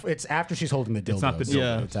 It's after she's holding the dildo. It's not the dildo.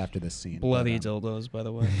 Yeah. It's after this scene. bloody But, dildos, by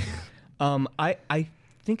the way. I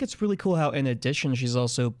think it's really cool how, in addition, she's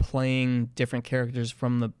also playing different characters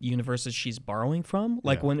from the universes she's borrowing from.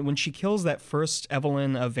 Like Yeah. when she kills that first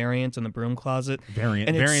Evelyn variant in the broom closet. Variant.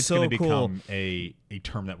 and it's Variant's so going to cool. become a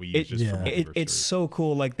term that we use just for multiverse It's stories. so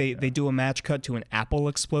cool. Like they do a match cut to an apple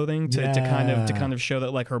exploding to kind of show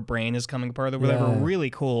that like her brain is coming apart or whatever. Yeah.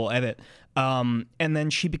 Really cool edit. And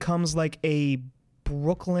then she becomes like a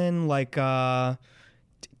Brooklyn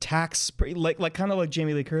tax like kind of like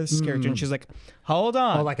Jamie Lee Curtis's character, and she's like, "Hold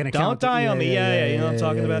on, Oh, like an don't accountant. die on Yeah, me." yeah, Yeah, yeah, you know what I'm yeah,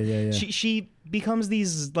 talking yeah, about. yeah, yeah. She becomes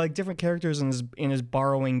these like different characters and is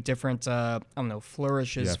borrowing different I don't know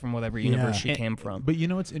flourishes Yeah. from whatever universe she And- came from. But you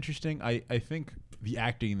know what's interesting? I think the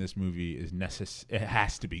acting in this movie is it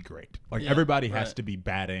has to be great. Like everybody has right. to be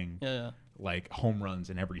batting Yeah. like home runs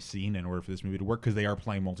in every scene in order for this movie to work because they are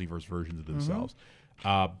playing multiverse versions of Mm-hmm. themselves.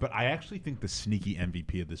 But I actually think the sneaky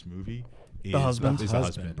MVP of this movie is The husband. Is the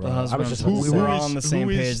husband. bro. The I was husband. just Who- about to who say. we're all on the same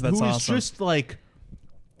page. That's who is awesome. just like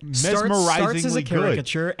Starts mesmerizingly as a good.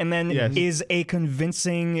 caricature and then Yes. is a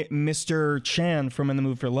convincing Mr. Chan from In the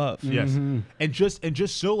Mood for Love. Yes, and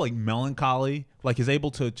just so like melancholy, like is able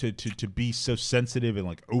to be so sensitive and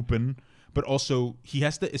like open, but also he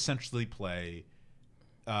has to essentially play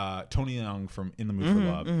Tony Leung from In the Mood for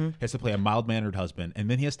Love. He has to play a mild mannered husband, and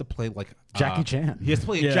then he has to play like Jackie Chan. He has to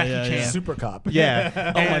play Yeah, Jackie yeah, Chan. yeah. Super Cop.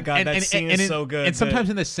 Yeah. Oh my God, that scene is so good. And sometimes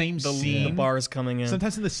The- in the same The scene, bars coming in.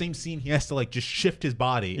 sometimes in the same scene, he has to like just shift his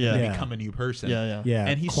body Yeah. and Yeah. become a new person. Yeah, yeah. Yeah,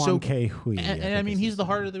 And he's Kwon so K-hui, I And I think mean, is he's his the name.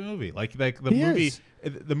 heart of the movie. Like the He movie, is.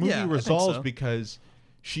 the movie Yeah, I think resolves so. because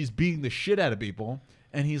she's beating the shit out of people,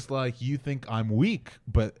 and he's like, "You think I'm weak,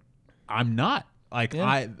 but I'm not. Like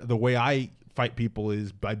Yeah. the way I fight people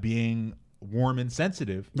is by being warm and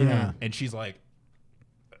sensitive. Yeah. And she's like,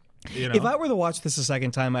 you know, If I were to watch this a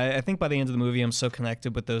second time, I think by the end of the movie, I'm so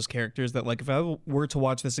connected with those characters that, like, if I were to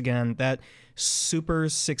watch this again, that Super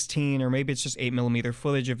 16, or maybe it's just 8mm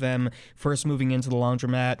footage of them first moving into the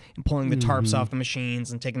laundromat and pulling the tarps off the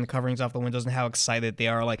machines and taking the coverings off the windows and how excited they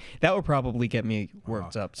are, like, that would probably get me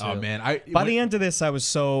worked up too. oh man, By the end of this, I was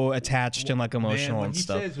so attached and like emotional man, and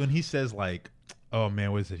stuff. when he says like, oh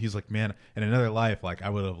man, what is it? He's like, man, in another life, like I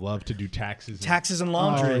would have loved to do taxes. Taxes and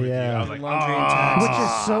laundry. Oh, yeah. I was like, Laundry and "Ah." taxes. Which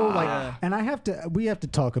is so like, and we have to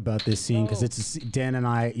talk about this scene because it's Dan and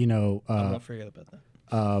I, Don't forget about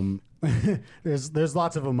that. there's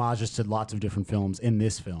lots of homages to lots of different films in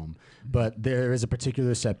this film, but there is a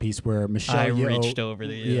particular set piece where Michelle I Yeoh, reached over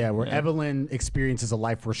to you. where Evelyn experiences a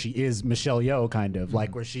life where she is Michelle Yeoh, kind of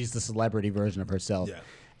like where she's the celebrity version of herself. Yeah.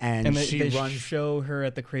 And they she runs show her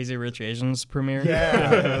at the Crazy Rich Asians premiere. Yeah.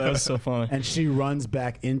 That was so funny. and she runs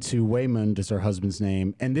back into Waymond, is her husband's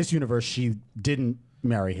name. In this universe, she didn't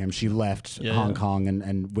marry him. She left Hong Kong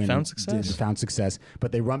and went found success.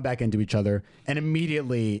 But they run back into each other, and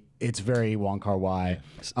immediately it's very Wong Kar-wai.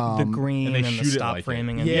 The green and and, they the shoot it stop like it.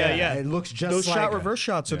 framing. And Yeah, it looks just those like shot reverse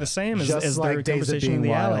shots are the same as just their like Days of conversation in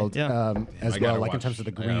Being the alley. Wild, Yeah. as I well, gotta like in watch- terms of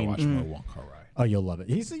the I gotta green. watch more Wong Kar-wai. Oh, you'll love it.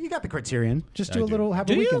 You got the Criterion. Just do I a do. little, have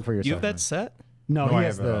Do a you? weekend for yourself. You have that set? No, No, he I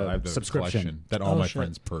has have the the subscription. collection that all Oh, my shit.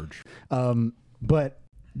 friends purge. But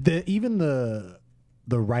even the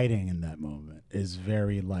writing in that moment is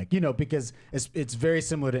very like, because it's very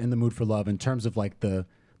similar to In the Mood for Love in terms of like the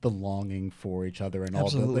longing for each other and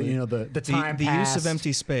Absolutely. all the time The use passed. of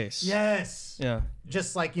empty space. Yes. Yeah.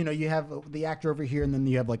 Just like, you have the actor over here and then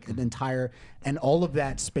you have like an entire, and all of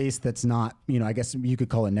that space that's not, I guess you could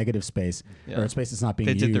call it negative space or a space that's not being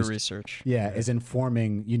They used. did their research. Yeah, is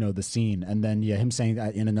informing, the scene. And then, him saying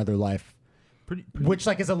that in another life, Pretty which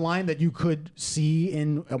like is a line that you could see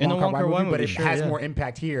in a In a Wong Kar-wai movie, but it sure, has yeah. more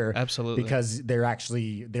impact here. Absolutely. Because they're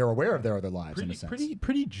aware of their other lives in a sense.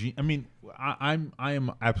 I mean, I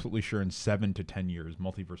am absolutely sure in 7 to 10 years,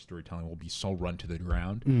 multiverse storytelling will be so run to the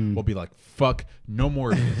ground. We'll be like, fuck, no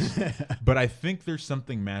more of this. But I think there's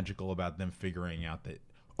something magical about them figuring out that,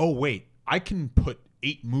 oh wait, I can put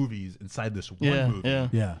 8 movies inside this one movie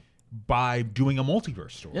Yeah. by doing a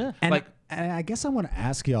multiverse story. Yeah. And, and I guess I want to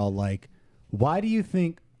ask y'all, like, why do you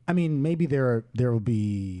think? I mean, maybe there will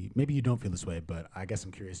be. Maybe you don't feel this way, but I guess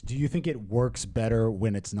I'm curious. Do you think it works better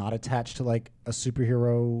when it's not attached to like a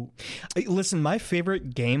superhero? Listen, my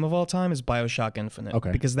favorite game of all time is BioShock Infinite.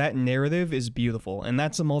 Okay. Because that narrative is beautiful. And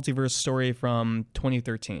that's a multiverse story from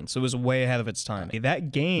 2013. So it was way ahead of its time.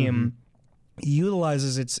 That game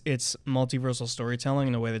utilizes its multiversal storytelling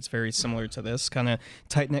in a way that's very similar to this kind of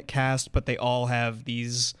tight-knit cast, but they all have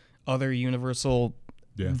these other universal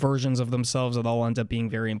versions of themselves that all end up being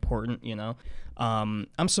very important,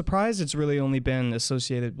 I'm surprised it's really only been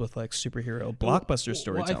associated with like superhero blockbuster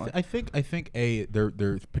storytelling. I think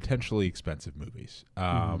they're potentially expensive movies.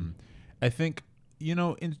 I think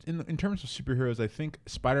in terms of superheroes, I think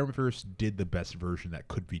Spider-Verse did the best version that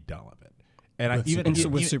could be done of it. And with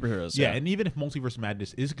superheroes, yeah, yeah. and even if Multiverse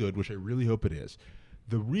Madness is good, which I really hope it is,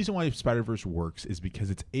 the reason why Spider-Verse works is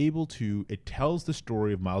because it tells the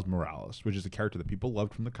story of Miles Morales, which is a character that people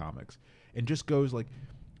loved from the comics, and just goes like,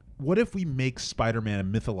 what if we make Spider-Man a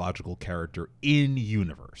mythological character in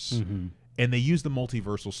universe? And they use the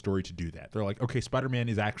multiversal story to do that. They're like, okay, Spider-Man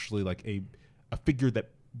is actually like a figure that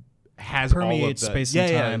has Permeates all of the, space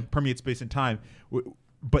and time. permeates space and time.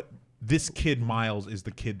 But this kid Miles is the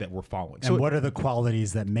kid that we're following. And what are the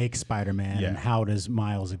qualities that make Spider-Man, and how does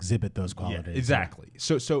Miles exhibit those qualities? Yeah, exactly.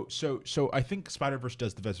 So I think Spider-Verse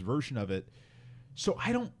does the best version of it. So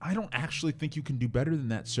I don't actually think you can do better than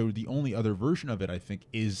that. So the only other version of it, I think,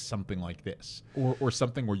 is something like this, or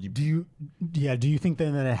something where you Do you think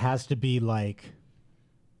then that it has to be like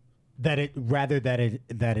that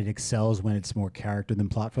it excels when it's more character than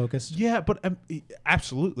plot focused? Yeah, but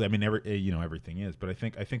absolutely. I mean, everything is. But I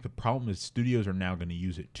think the problem is studios are now going to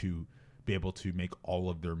use it to be able to make all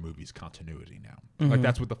of their movies continuity now. Like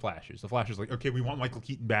that's what The Flash is. The Flash is like, okay, we want Michael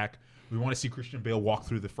Keaton back. We want to see Christian Bale walk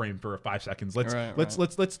through the frame for 5 seconds. Let's do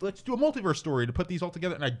a multiverse story to put these all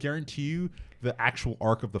together. And I guarantee you, the actual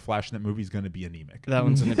arc of the Flash in that movie is going to be anemic. That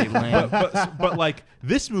one's going to be lame. but like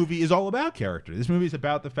this movie is all about character. This movie is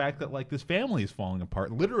about the fact that like this family is falling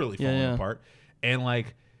apart, literally falling apart, and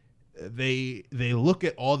like they look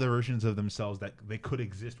at all the versions of themselves that they could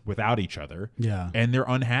exist without each other. Yeah. And they're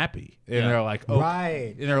unhappy. And they're like, oh,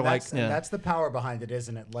 Right. And they're that's, like, and that's the power behind it,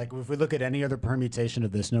 isn't it? Like if we look at any other permutation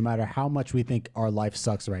of this, no matter how much we think our life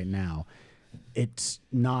sucks right now, it's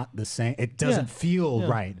not the same. It doesn't feel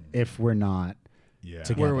right if we're not Yeah.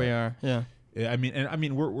 together. Where we are, yeah. Yeah, I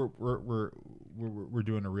mean, we're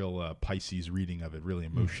doing a real Pisces reading of it, really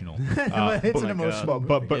emotional. It's an emotional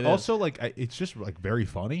but It also like it's just like very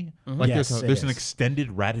funny. Like Yes, there's it an is. extended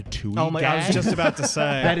Ratatouille. Oh my! I was gag. just about to say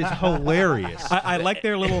that is hilarious. I like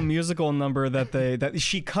their little musical number that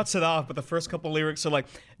she cuts it off, but the first couple lyrics are like,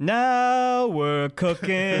 "Now we're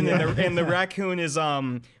cooking," and the raccoon is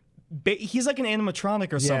he's like an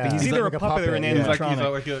animatronic or something. Yeah. He's He's either like a a puppet or an puppet, yeah.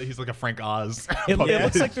 animatronic. he's like a Frank Oz. It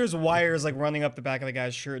looks like there's wires like running up the back of the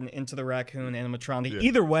guy's shirt and into the raccoon animatronic.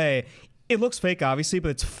 Either way, it looks fake, obviously,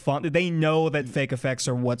 but it's fun. They know that fake effects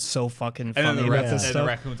are what's so fucking And then funny about this the stuff.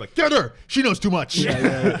 raccoon's like, get her! She knows too much.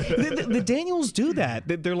 The Daniels do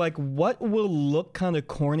that. They're like, what will look kind of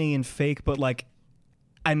corny and fake, but like,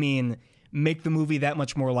 I mean, make the movie that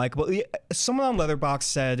much more likable. Someone on Letterboxd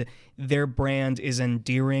said their brand is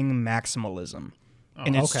endearing maximalism.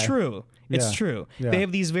 And it's okay. true. It's Yeah. true. Yeah. They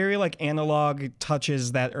have these very like analog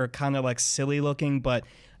touches that are kind of like silly looking, but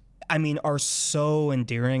I mean, are so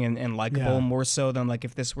endearing and likable, Yeah. more so than like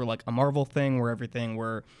if this were like a Marvel thing where everything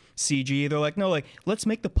were CG. They're like, no, like let's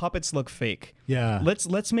make the puppets look fake. Yeah.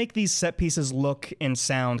 Let's make these set pieces look and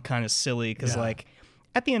sound kind of silly because Yeah. like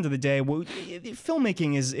at the end of the day,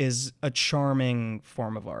 filmmaking is a charming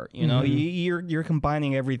form of art. You know, you're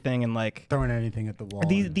combining everything and like Throwing anything at the wall.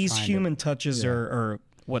 these and human touches are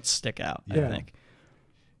what stick out. I Yeah. think.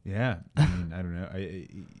 Yeah, I mean, I don't know.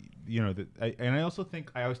 I also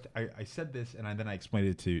think I said this, and then I explained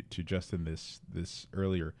it to Justin this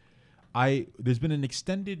earlier. There's been an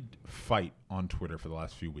extended fight on Twitter for the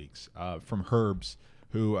last few weeks from Herbs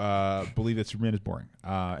who believe that Superman is boring,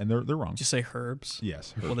 and they're wrong. Did you say herbs?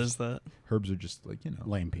 Yes, What Herbs. is that? Herbs are just like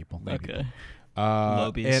lame people. Okay.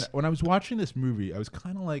 And Lobies. when I was watching this movie, I was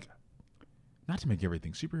kind of like, not to make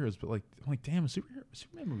everything superheroes, but like, I'm like, damn, Superman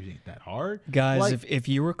movies ain't that hard, Guys, Like, if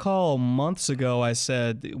you recall, months ago, I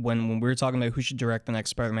said when we were talking about who should direct the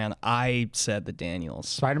next Spider-Man, I said the Daniels.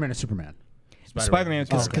 Spider-Man and Superman. Spider-Man,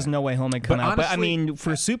 because No Way Home had come out. But I honestly, mean,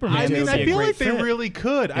 for Superman, I it mean, would I be a feel great like fit. they really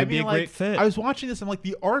could. I It'd be mean, a like, great fit. I was watching this. I'm like,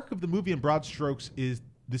 the arc of the movie in broad strokes is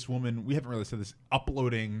this woman. We haven't really said this.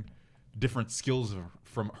 Uploading different skills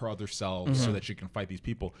from her other selves Mm-hmm. so that she can fight these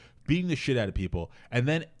people, beating the shit out of people, and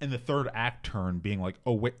then in the third act turn, being like,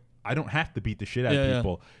 oh wait, I don't have to beat the shit out of Yeah.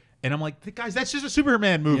 people. And I'm like, guys, that's just a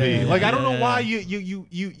Superman movie. Yeah, like, I don't know yeah. why you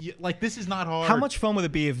like, this is not hard. How much fun would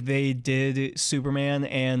it be if they did Superman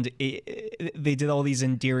and they did all these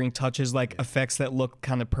endearing touches, like effects that look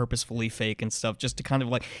kind of purposefully fake and stuff, just to kind of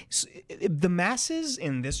like the masses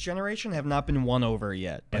in this generation have not been won over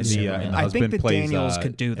yet. By And Superman. and the I think husband the plays, Daniels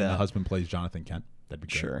could do and the that. husband plays Jonathan Kent. That'd be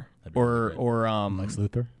great. Sure. That'd be really great. Or Lex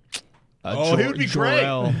Luthor. Oh, he would be great.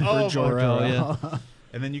 Jor-El. Oh, Or Jor-El, yeah.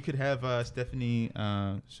 And then you could have Stephanie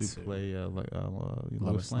Sue play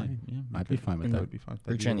Lois Lane. Yeah, I'd be fine with that. that. Would be fun. Or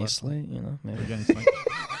That'd be Jenny a lot of fun. Slate, you know, maybe. Or Jenny Slate.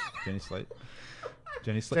 Jenny Slate.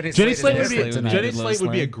 Jenny Slate. Jenny Jenny Slate Slate is would good be tonight. Jenny Lois Slate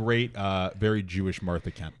would be a Lane. great, very Jewish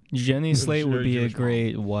Martha Kent. Jenny Slate would be a Jewish mom.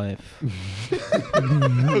 great wife.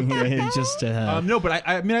 Just to have. No, but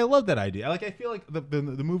I mean, I love that idea. Like, I feel like the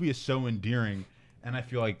movie is so endearing, and I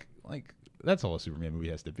feel like that's all a Superman movie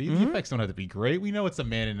has to be. The effects don't have to be great. We know it's a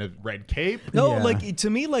man in a red cape. No, Yeah. like to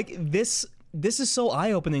me, like this is so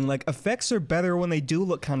eye opening. Like effects are better when they do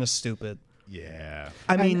look kind of stupid. Yeah.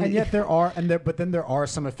 I mean, and yet there are, but then there are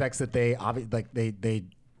some effects that they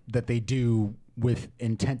do with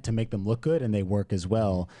intent to make them look good, and they work as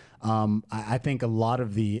well. I think a lot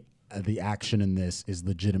of the action in this is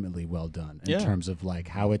legitimately well done in Yeah. terms of like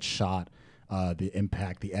how it's shot, the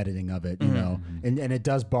impact, the editing of it, you know, and it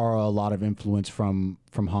does borrow a lot of influence from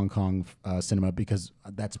Hong Kong cinema because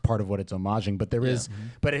that's part of what it's homaging. But there is,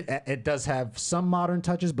 but it does have some modern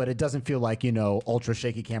touches, but it doesn't feel like, you know, ultra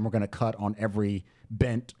shaky camera going to cut on every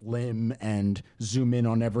bent limb and zoom in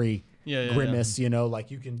on every grimace. You know,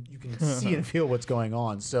 like you can see and feel what's going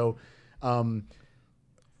on. So,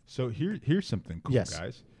 So here's something cool, Yes.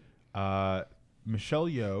 guys. Michelle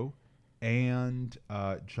Yeoh and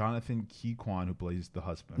Jonathan Ke Quan, who plays the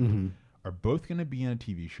husband, are both going to be in a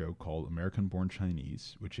TV show called American Born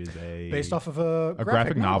Chinese, which is based off of a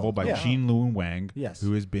graphic novel by Yeah. Jean Luen Wang, Yes.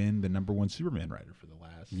 who has been the #1 Superman writer for the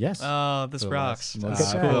last. Yes. oh, this rocks. Look at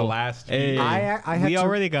For that. the last. Hey, I had we to-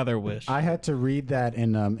 already got our wish. I had to read that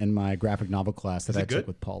in my graphic novel class that Is I it took good?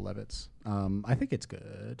 with Paul Levitz. I think it's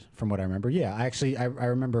good from what I remember. Yeah, I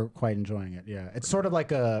remember quite enjoying it. Yeah, it's sort of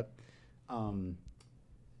like a,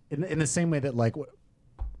 in the same way that like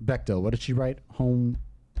Bechdel. What did she write? Homecoming.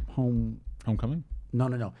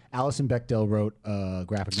 No. Alison Bechdel wrote a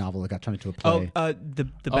graphic novel that got turned into a play. The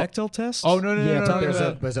Bechdel test. Oh no.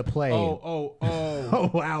 There's a play. Oh. Oh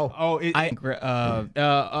wow. Oh, it, graphic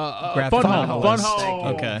Fun Home. novelist. Fun Home.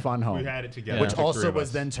 Okay. Fun Home. We had it together. Which the three also of was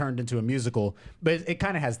us. then turned into a musical, but it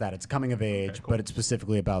kind of has that. It's coming of age, but it's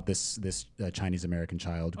specifically about this Chinese American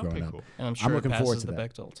child growing up. cool. And I'm sure looking it forward passes to the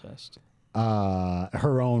that. Bechdel test.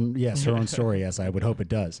 Her own story. Yes, I would hope it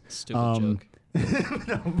does. Stupid joke.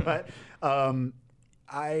 But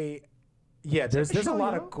there's a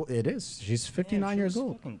lot of it is. She's 59 years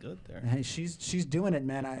old. Fucking good there. Hey, she's doing it,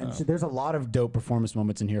 man. And there's a lot of dope performance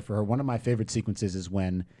moments in here for her. One of my favorite sequences is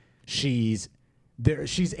when she's there.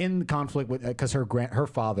 She's in conflict with because her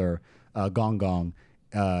father, Gong Gong,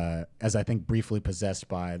 as I think briefly possessed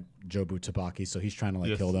by Jobu Tabaki, so he's trying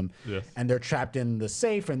to kill them. Yes. And they're trapped in the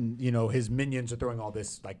safe, and his minions are throwing all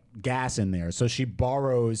this gas in there. So she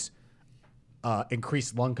borrows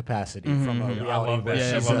increased lung capacity from a reality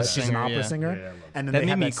where she's an opera singer. And then That they made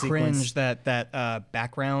have me that sequence. cringe. That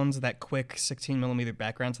background, that quick 16mm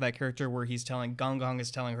background to that character, where Gong Gong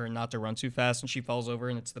is telling her not to run too fast, and she falls over,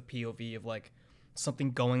 and it's the POV of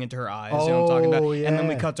something going into her eyes. You know what I'm talking about? Yeah. And then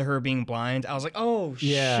we cut to her being blind. I was like, oh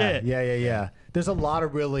shit. Yeah. There's a lot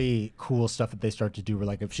of really cool stuff that they start to do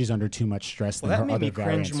where if she's under too much stress, then Well, that her made other me cringe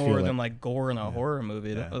variants more feel than it. gore in a horror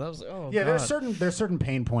movie. That was Yeah, God. there's certain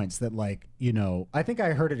pain points that I think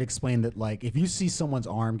I heard it explained that if you see someoone's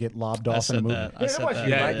arm get lobbed off in a said movie, that. I said was that.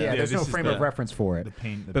 you, Yeah, right? yeah, Yeah, yeah, there's no this is frame the- of reference for it. The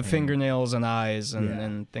pain. But fingernails and eyes Yeah.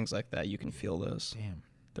 and things like that, you can feel those. Damn.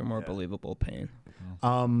 They're more believable pain.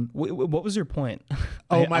 What was your point?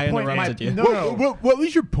 Oh, I my point. interrupted you. No. What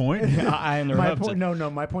was your point? I My interrupted. point. No.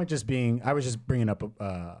 My point just being, I was just bringing up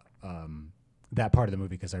that part of the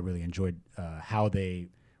movie because I really enjoyed how they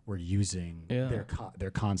were using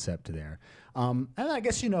their concept there. And I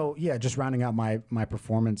guess just rounding out my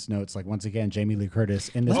performance notes. Once again, Jamie Lee Curtis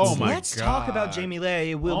in this. Oh movie. my Let's talk about God. Jamie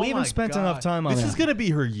Lee. We Oh haven't my spent God. enough time on This that. is gonna be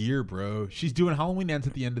her year, bro. She's doing Halloween Ends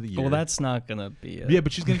at the end of the year. Well, that's not gonna be it. Yeah,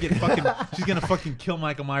 but she's gonna get fucking. She's gonna fucking kill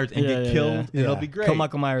Michael Myers and get killed. And it'll be great. Kill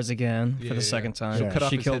Michael Myers again for Yeah, the second time. She'll cut off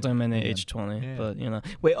She his killed head. him in the age 20. Yeah. But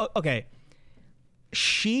wait. Okay.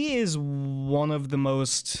 She is one of the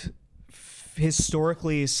most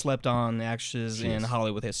historically slept on actresses in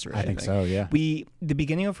Hollywood history. I think so, yeah. The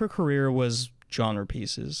beginning of her career was genre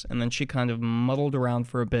pieces, and then she kind of muddled around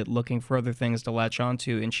for a bit looking for other things to latch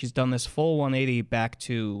onto, and she's done this full 180 back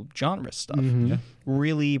to genre stuff. Mm-hmm.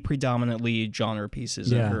 Really predominantly genre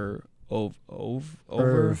pieces Yeah. in her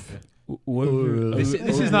over This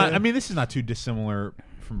is not. I mean, this is not too dissimilar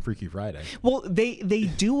from Freaky Friday. Well, they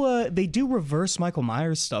do reverse Michael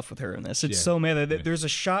Myers stuff with her in this. It's so meta. There's a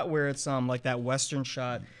shot where it's that Western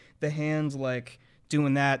shot, the hand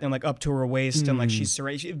doing that and up to her waist and she's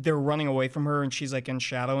they're running away from her and she's in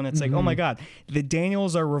shadow and it's oh my God, the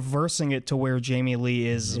Daniels are reversing it to where Jamie Lee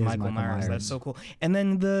is Michael Myers. That's so cool. And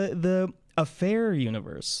then the affair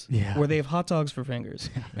universe where they have hot dogs for fingers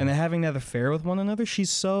and they're having that affair with one another. She's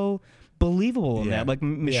so believable in that.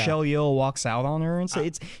 Michelle Yeoh walks out on her and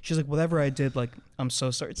she's like, whatever I did, I'm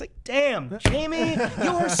so sorry. It's damn, Jamie, you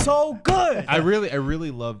are so good. I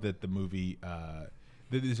really love that the movie.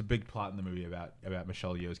 There's a big plot in the movie about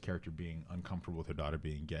Michelle Yeoh's character being uncomfortable with her daughter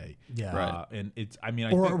being gay. Yeah. Right. And it's. I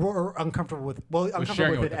mean, or uncomfortable with uncomfortable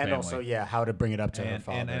sharing with it it, with and the also family. how to bring it up to her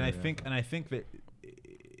father. and I think that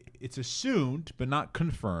it's assumed but not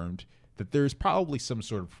confirmed that there's probably some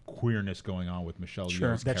sort of queerness going on with Michelle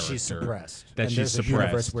Yeoh's that she's character. suppressed. That And she's there's a suppressed.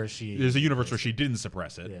 universe where she there's a universe where she didn't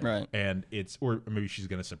suppress it, Right. And or maybe she's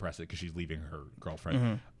going to suppress it because she's leaving her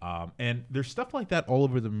girlfriend. Mm-hmm. And there's stuff like that all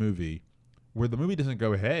over the movie, where the movie doesn't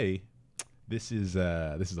go, "Hey, this is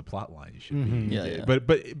a plot line you should be." Yeah.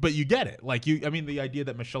 But you get it. I mean, the idea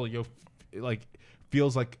that Michelle Yeoh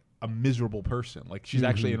feels like a miserable person. She's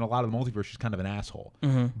actually in a lot of the multiverse, she's kind of an asshole.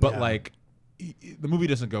 But the movie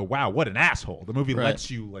doesn't go, "Wow, what an asshole." The movie Right.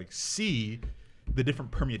 lets you see the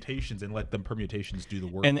different permutations and let them permutations do the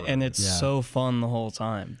work. And for and her. it's so fun the whole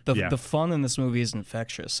time. The fun in this movie is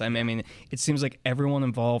infectious. I mean, it seems like everyone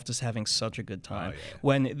involved is having such a good time.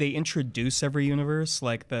 When they introduce every universe,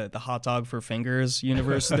 like the hot dog for fingers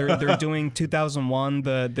universe, they're doing 2001,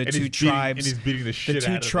 the And two he's tribes, and he's beating the shit the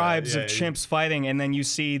two out of that. tribes Yeah, of chimps fighting, and then you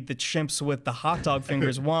see the chimps with the hot dog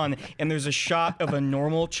fingers one, and there's a shot of a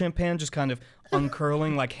normal chimp hand just kind of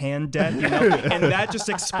uncurling hand dead, and that just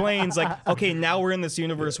explains okay, now we're in this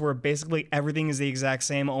universe where basically everything is the exact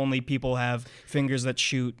same, only people have fingers that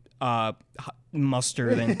shoot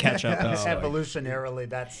mustard and ketchup and stuff. Evolutionarily,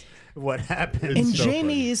 that's what happened. And so Jamie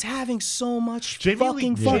funny. is having so much Jamie Lee-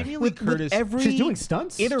 fucking fun Jamie Lee with Curtis- every She's doing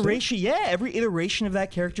stunts, too. iteration. Yeah, every iteration of that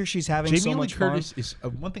character, she's having Jamie so Lee much Curtis fun. is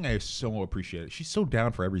one thing I so appreciate. She's so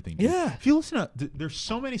down for everything. dude. Yeah. If you listen to, there's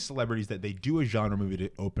so many celebrities that they do a genre movie to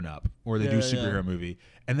open up, or they do a Yeah, superhero yeah. movie,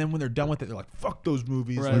 and then when they're done with it, they're like, "Fuck those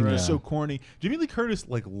movies! Right, like they're right. so corny." Jamie Lee Curtis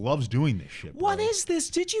like loves doing this shit. What bro. is this?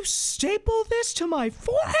 Did you staple this to my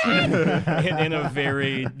forehead? in a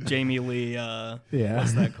very Jamie Lee,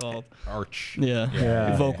 what's that called? arch?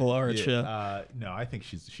 Yeah. Vocal arch, yeah. No, I think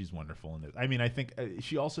she's wonderful in this. I mean, I think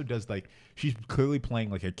she also does like she's clearly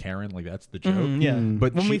playing like a Karen, like that's the joke. Yeah.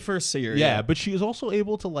 But when she- we first see her, yeah, but she is also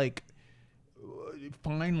able to like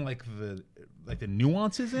find like the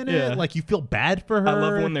nuances in Yeah. it. Like you feel bad for her. I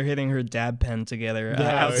love when they're hitting her dab pen together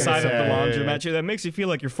outside of the laundromat. That makes you feel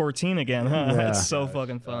like you're 14 again, huh? Yeah. That's so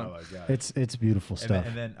fucking fun. Oh my god. It's beautiful stuff.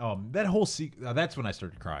 And then that whole that's when I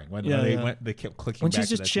started crying when Yeah, they yeah. went they kept clicking When back she's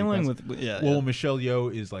to just that chilling sequence. with yeah. Well, yeah. Michelle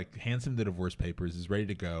Yeoh is like handsome to divorce papers, is ready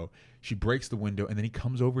to go. She breaks the window, and then he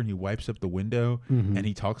comes over and he wipes up the window, and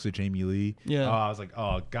he talks to Jamie Lee. Yeah. Oh, I was like,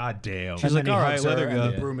 oh god damn. She's like, And then he all right, hugs let her and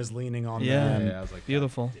go. the broom is leaning on Yeah. them. yeah, I was like,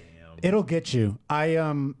 Beautiful. God damn. It'll get you.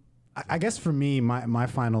 I guess for me, my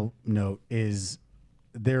final note is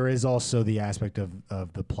there is also the aspect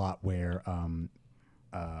of the plot where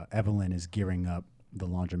Evelyn is gearing up the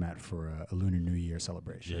laundromat for a Lunar New Year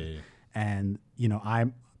celebration. Yeah. And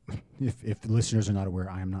I'm if the listeners are not aware,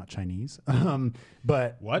 I am not Chinese.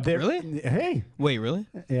 But What? there- Really? Hey, Wait, really?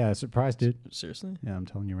 yeah, surprise, dude. Seriously? Yeah, I'm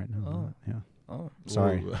telling you right now. Yeah. Oh.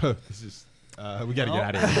 Sorry. Whoa, this is we got to get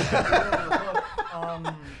out of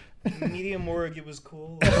here. Medium work, it was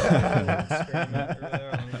cool. I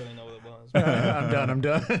don't really know what it was. I'm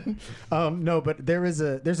done. No, but there's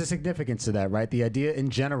a significance to that, right? The idea in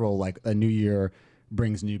general, like a new year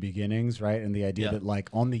brings new beginnings, right? And the idea Yeah. that like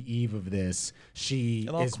on the eve of this, It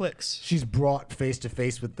all clicks. She's brought face to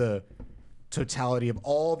face with the totality of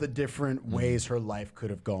all the different ways her life could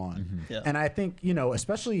have gone. Yeah. And I think,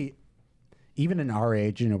 especially even in our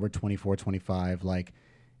age, we're 24, 25, like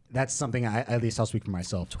that's something at least I'll speak for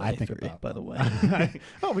myself. I think 23, about. by the way.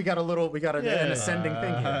 Oh, we got an ascending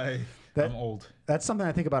thing here. I'm old. That's something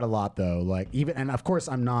I think about a lot, though. Like and of course,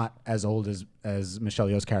 I'm not as old as Michelle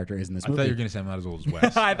Yeoh's character is in this I movie. thought you were gonna say I'm not as old as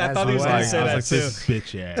Wes. I thought he was going to Wes. say I that was too. like, this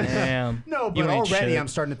bitch ass. Damn. No, You but ain't already shit. I'm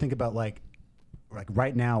starting to think about like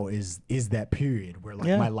right now is that period where like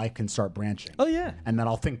Yeah. my life can start branching. Oh, yeah. And then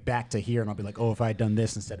I'll think back to here and I'll be like, oh, if I had done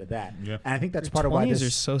this instead of that. Yeah. And I think that's part of why 20s this are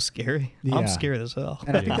so scary. Yeah. I'm scared as hell.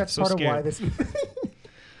 and I think that's So part scared. of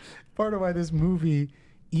why this movie,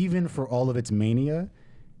 even for all of its mania,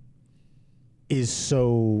 is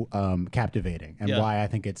so captivating, and Yeah. why I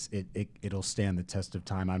think it'll stand the test of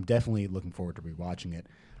time. I'm definitely looking forward to rewatching it.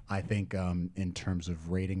 I think in terms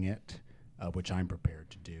of rating it, which I'm prepared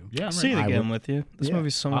to do. Yeah, I'm See it ready. again with you. This Yeah.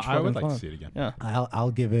 movie's so much I fucking would like fun. to see it again. Yeah. I'll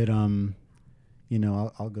give it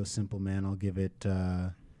I'll go simple, man. I'll give it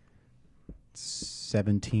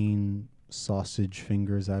 17 sausage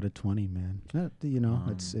fingers out of 20, man.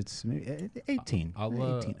 It's maybe 18.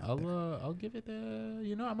 I'll 18 out there. I'll give it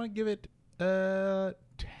I'm gonna give it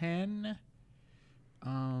 10.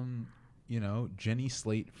 Jenny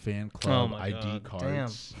Slate fan club Oh my ID God,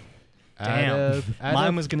 cards. Damn. Out Mine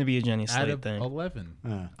of- was going to be a Jenny out Slate of thing. 11.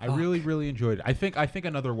 Uh, I really enjoyed it. I think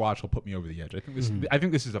another watch will put me over the edge. I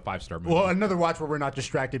think this is a 5-star movie. Well, another watch where we're not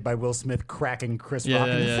distracted by Will Smith cracking Chris Yeah, Rock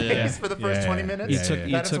in the yeah, face yeah. for the first Yeah, 20 yeah. minutes. You Yeah, took yeah.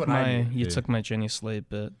 you That's took what I my need. you Yeah. took my Jenny Slate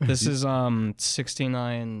bit. This is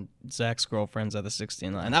 69 Zach's girlfriends out of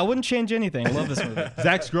 69. I wouldn't change anything. I love this movie.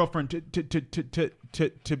 Zach's girlfriend,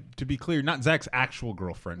 to be clear, not Zach's actual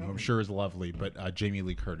girlfriend, who I'm sure is lovely, but Jamie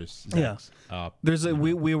Lee Curtis. Zach's, There's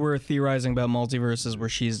we were theorizing about multiverses where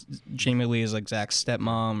Jamie Lee is like Zach's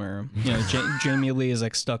stepmom, or Jamie Lee is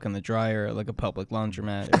like stuck in the dryer at like a public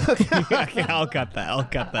laundromat. Okay, I'll cut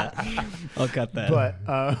that.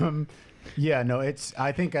 But yeah, no,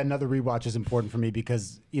 I think another rewatch is important for me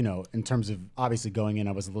because, in terms of obviously going in,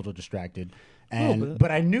 I was a little distracted.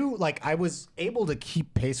 But I knew like I was able to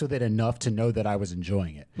keep pace with it enough to know that I was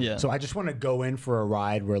enjoying it. Yeah. So I just want to go in for a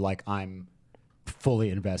ride where like I'm fully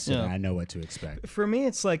invested Yeah. and I know what to expect. For me,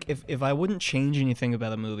 it's like if I wouldn't change anything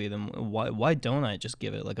about a movie, then why don't I just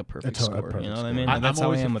give it like a perfect A score? perfect You know what I score. mean? I'm That's how I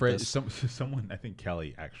always am afraid. with this. Someone, I think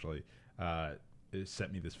Kelly actually,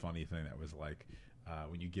 sent me this funny thing that was like,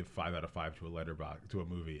 when you give 5 out of 5 to a letterbox to a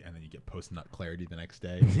movie, and then you get post nut clarity the next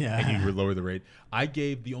day, Yeah. and you lower the rate. I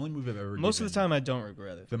gave the only movie I've ever Most of given, the time, I don't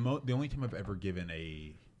regret it. the only time I've ever given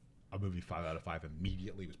a a movie 5 out of 5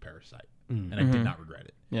 immediately was Parasite, and I did not regret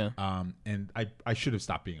it. Yeah. And I should have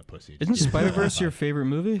stopped being a pussy. Isn't Spider-Verse your favorite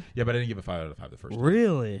movie? Yeah, but I didn't give it 5 out of 5 the first time.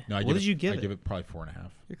 Really? No, what did you give I it? give it probably 4.5.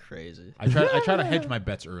 You're crazy. I try to hedge my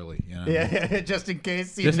bets early. You know? Yeah, just in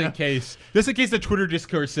case. Just in case the Twitter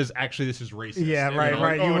discourse says actually this is racist. Yeah, And, right, you know,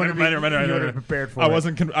 right. like, You oh, would've never been- mind, you would've prepared for I it. I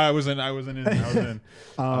wasn't in.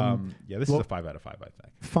 Yeah, this is a 5 out of 5. I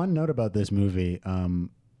think. Fun note about this movie.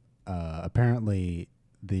 Apparently,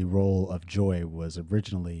 the role of Joy was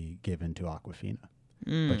originally given to Aquafina,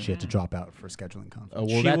 but she had to drop out for scheduling conflict. Oh,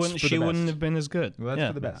 well, she that's wouldn't. for the She wouldn't best. have been as good. Well, that's yeah.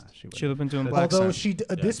 for the best. She She would have been doing Black Although Scent.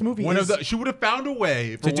 this movie One is of the she would have found a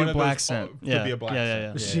way for To do one of Black those, Scent. to Yeah. be a Black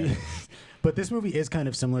Yeah, Scent. yeah. but this movie is kind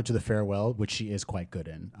of similar to The Farewell, which she is quite good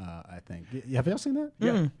in. I think. Have y'all seen that?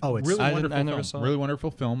 Yeah. Oh, it's really I wonderful. never film. saw it. Really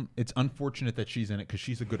wonderful film. It's unfortunate that she's in it because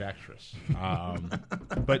she's a good actress.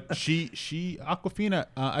 But Aquafina.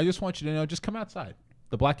 I just want you to know, just come outside.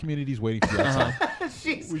 The black community is waiting for you outside.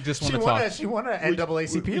 We just want to talk. She won an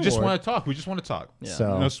NAACP We award. just want to talk. We just want to talk. Yeah.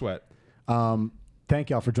 So- No sweat. Thank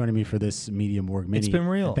y'all for joining me for this Medium Morgue Mini. It's been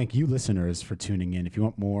real. And thank you, listeners, for tuning in. If you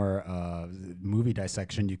want more movie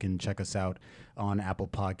dissection, you can check us out on Apple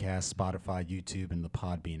Podcasts, Spotify, YouTube, and the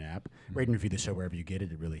Podbean app. Rate and review the show wherever you get it.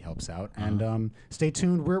 It really helps out. And stay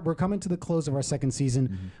tuned. We're coming to the close of our second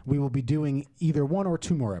season. We will be doing either 1 or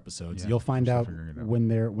 2 more episodes. Yeah, You'll find we're out still figuring it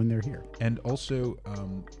out. when they're here. And also,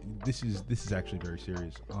 this is actually very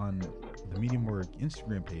serious. On the Medium Work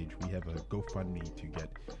Instagram page, we have a GoFundMe to get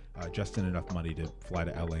Justin enough money to fly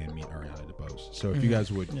to LA and meet Ariana DeBose. So if you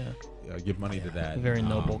guys would give money to that, A very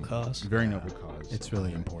noble cause. Very noble cause. It's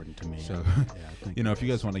really important to me. So, thank you know, if you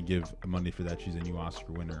guys want to give money for that, she's a new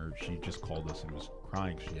Oscar winner. She just called us and was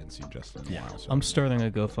crying she hadn't seen Justin in a while. So I'm starting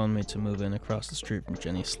a GoFundMe to move in across the street from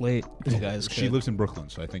Jenny Slate. If you guys she could. lives in Brooklyn,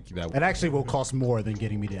 so I think that It actually will cost more than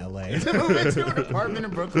getting me to LA to move into an apartment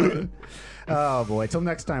in Brooklyn. Oh boy! Till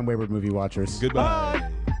next time, Wayward Movie Watchers. Goodbye.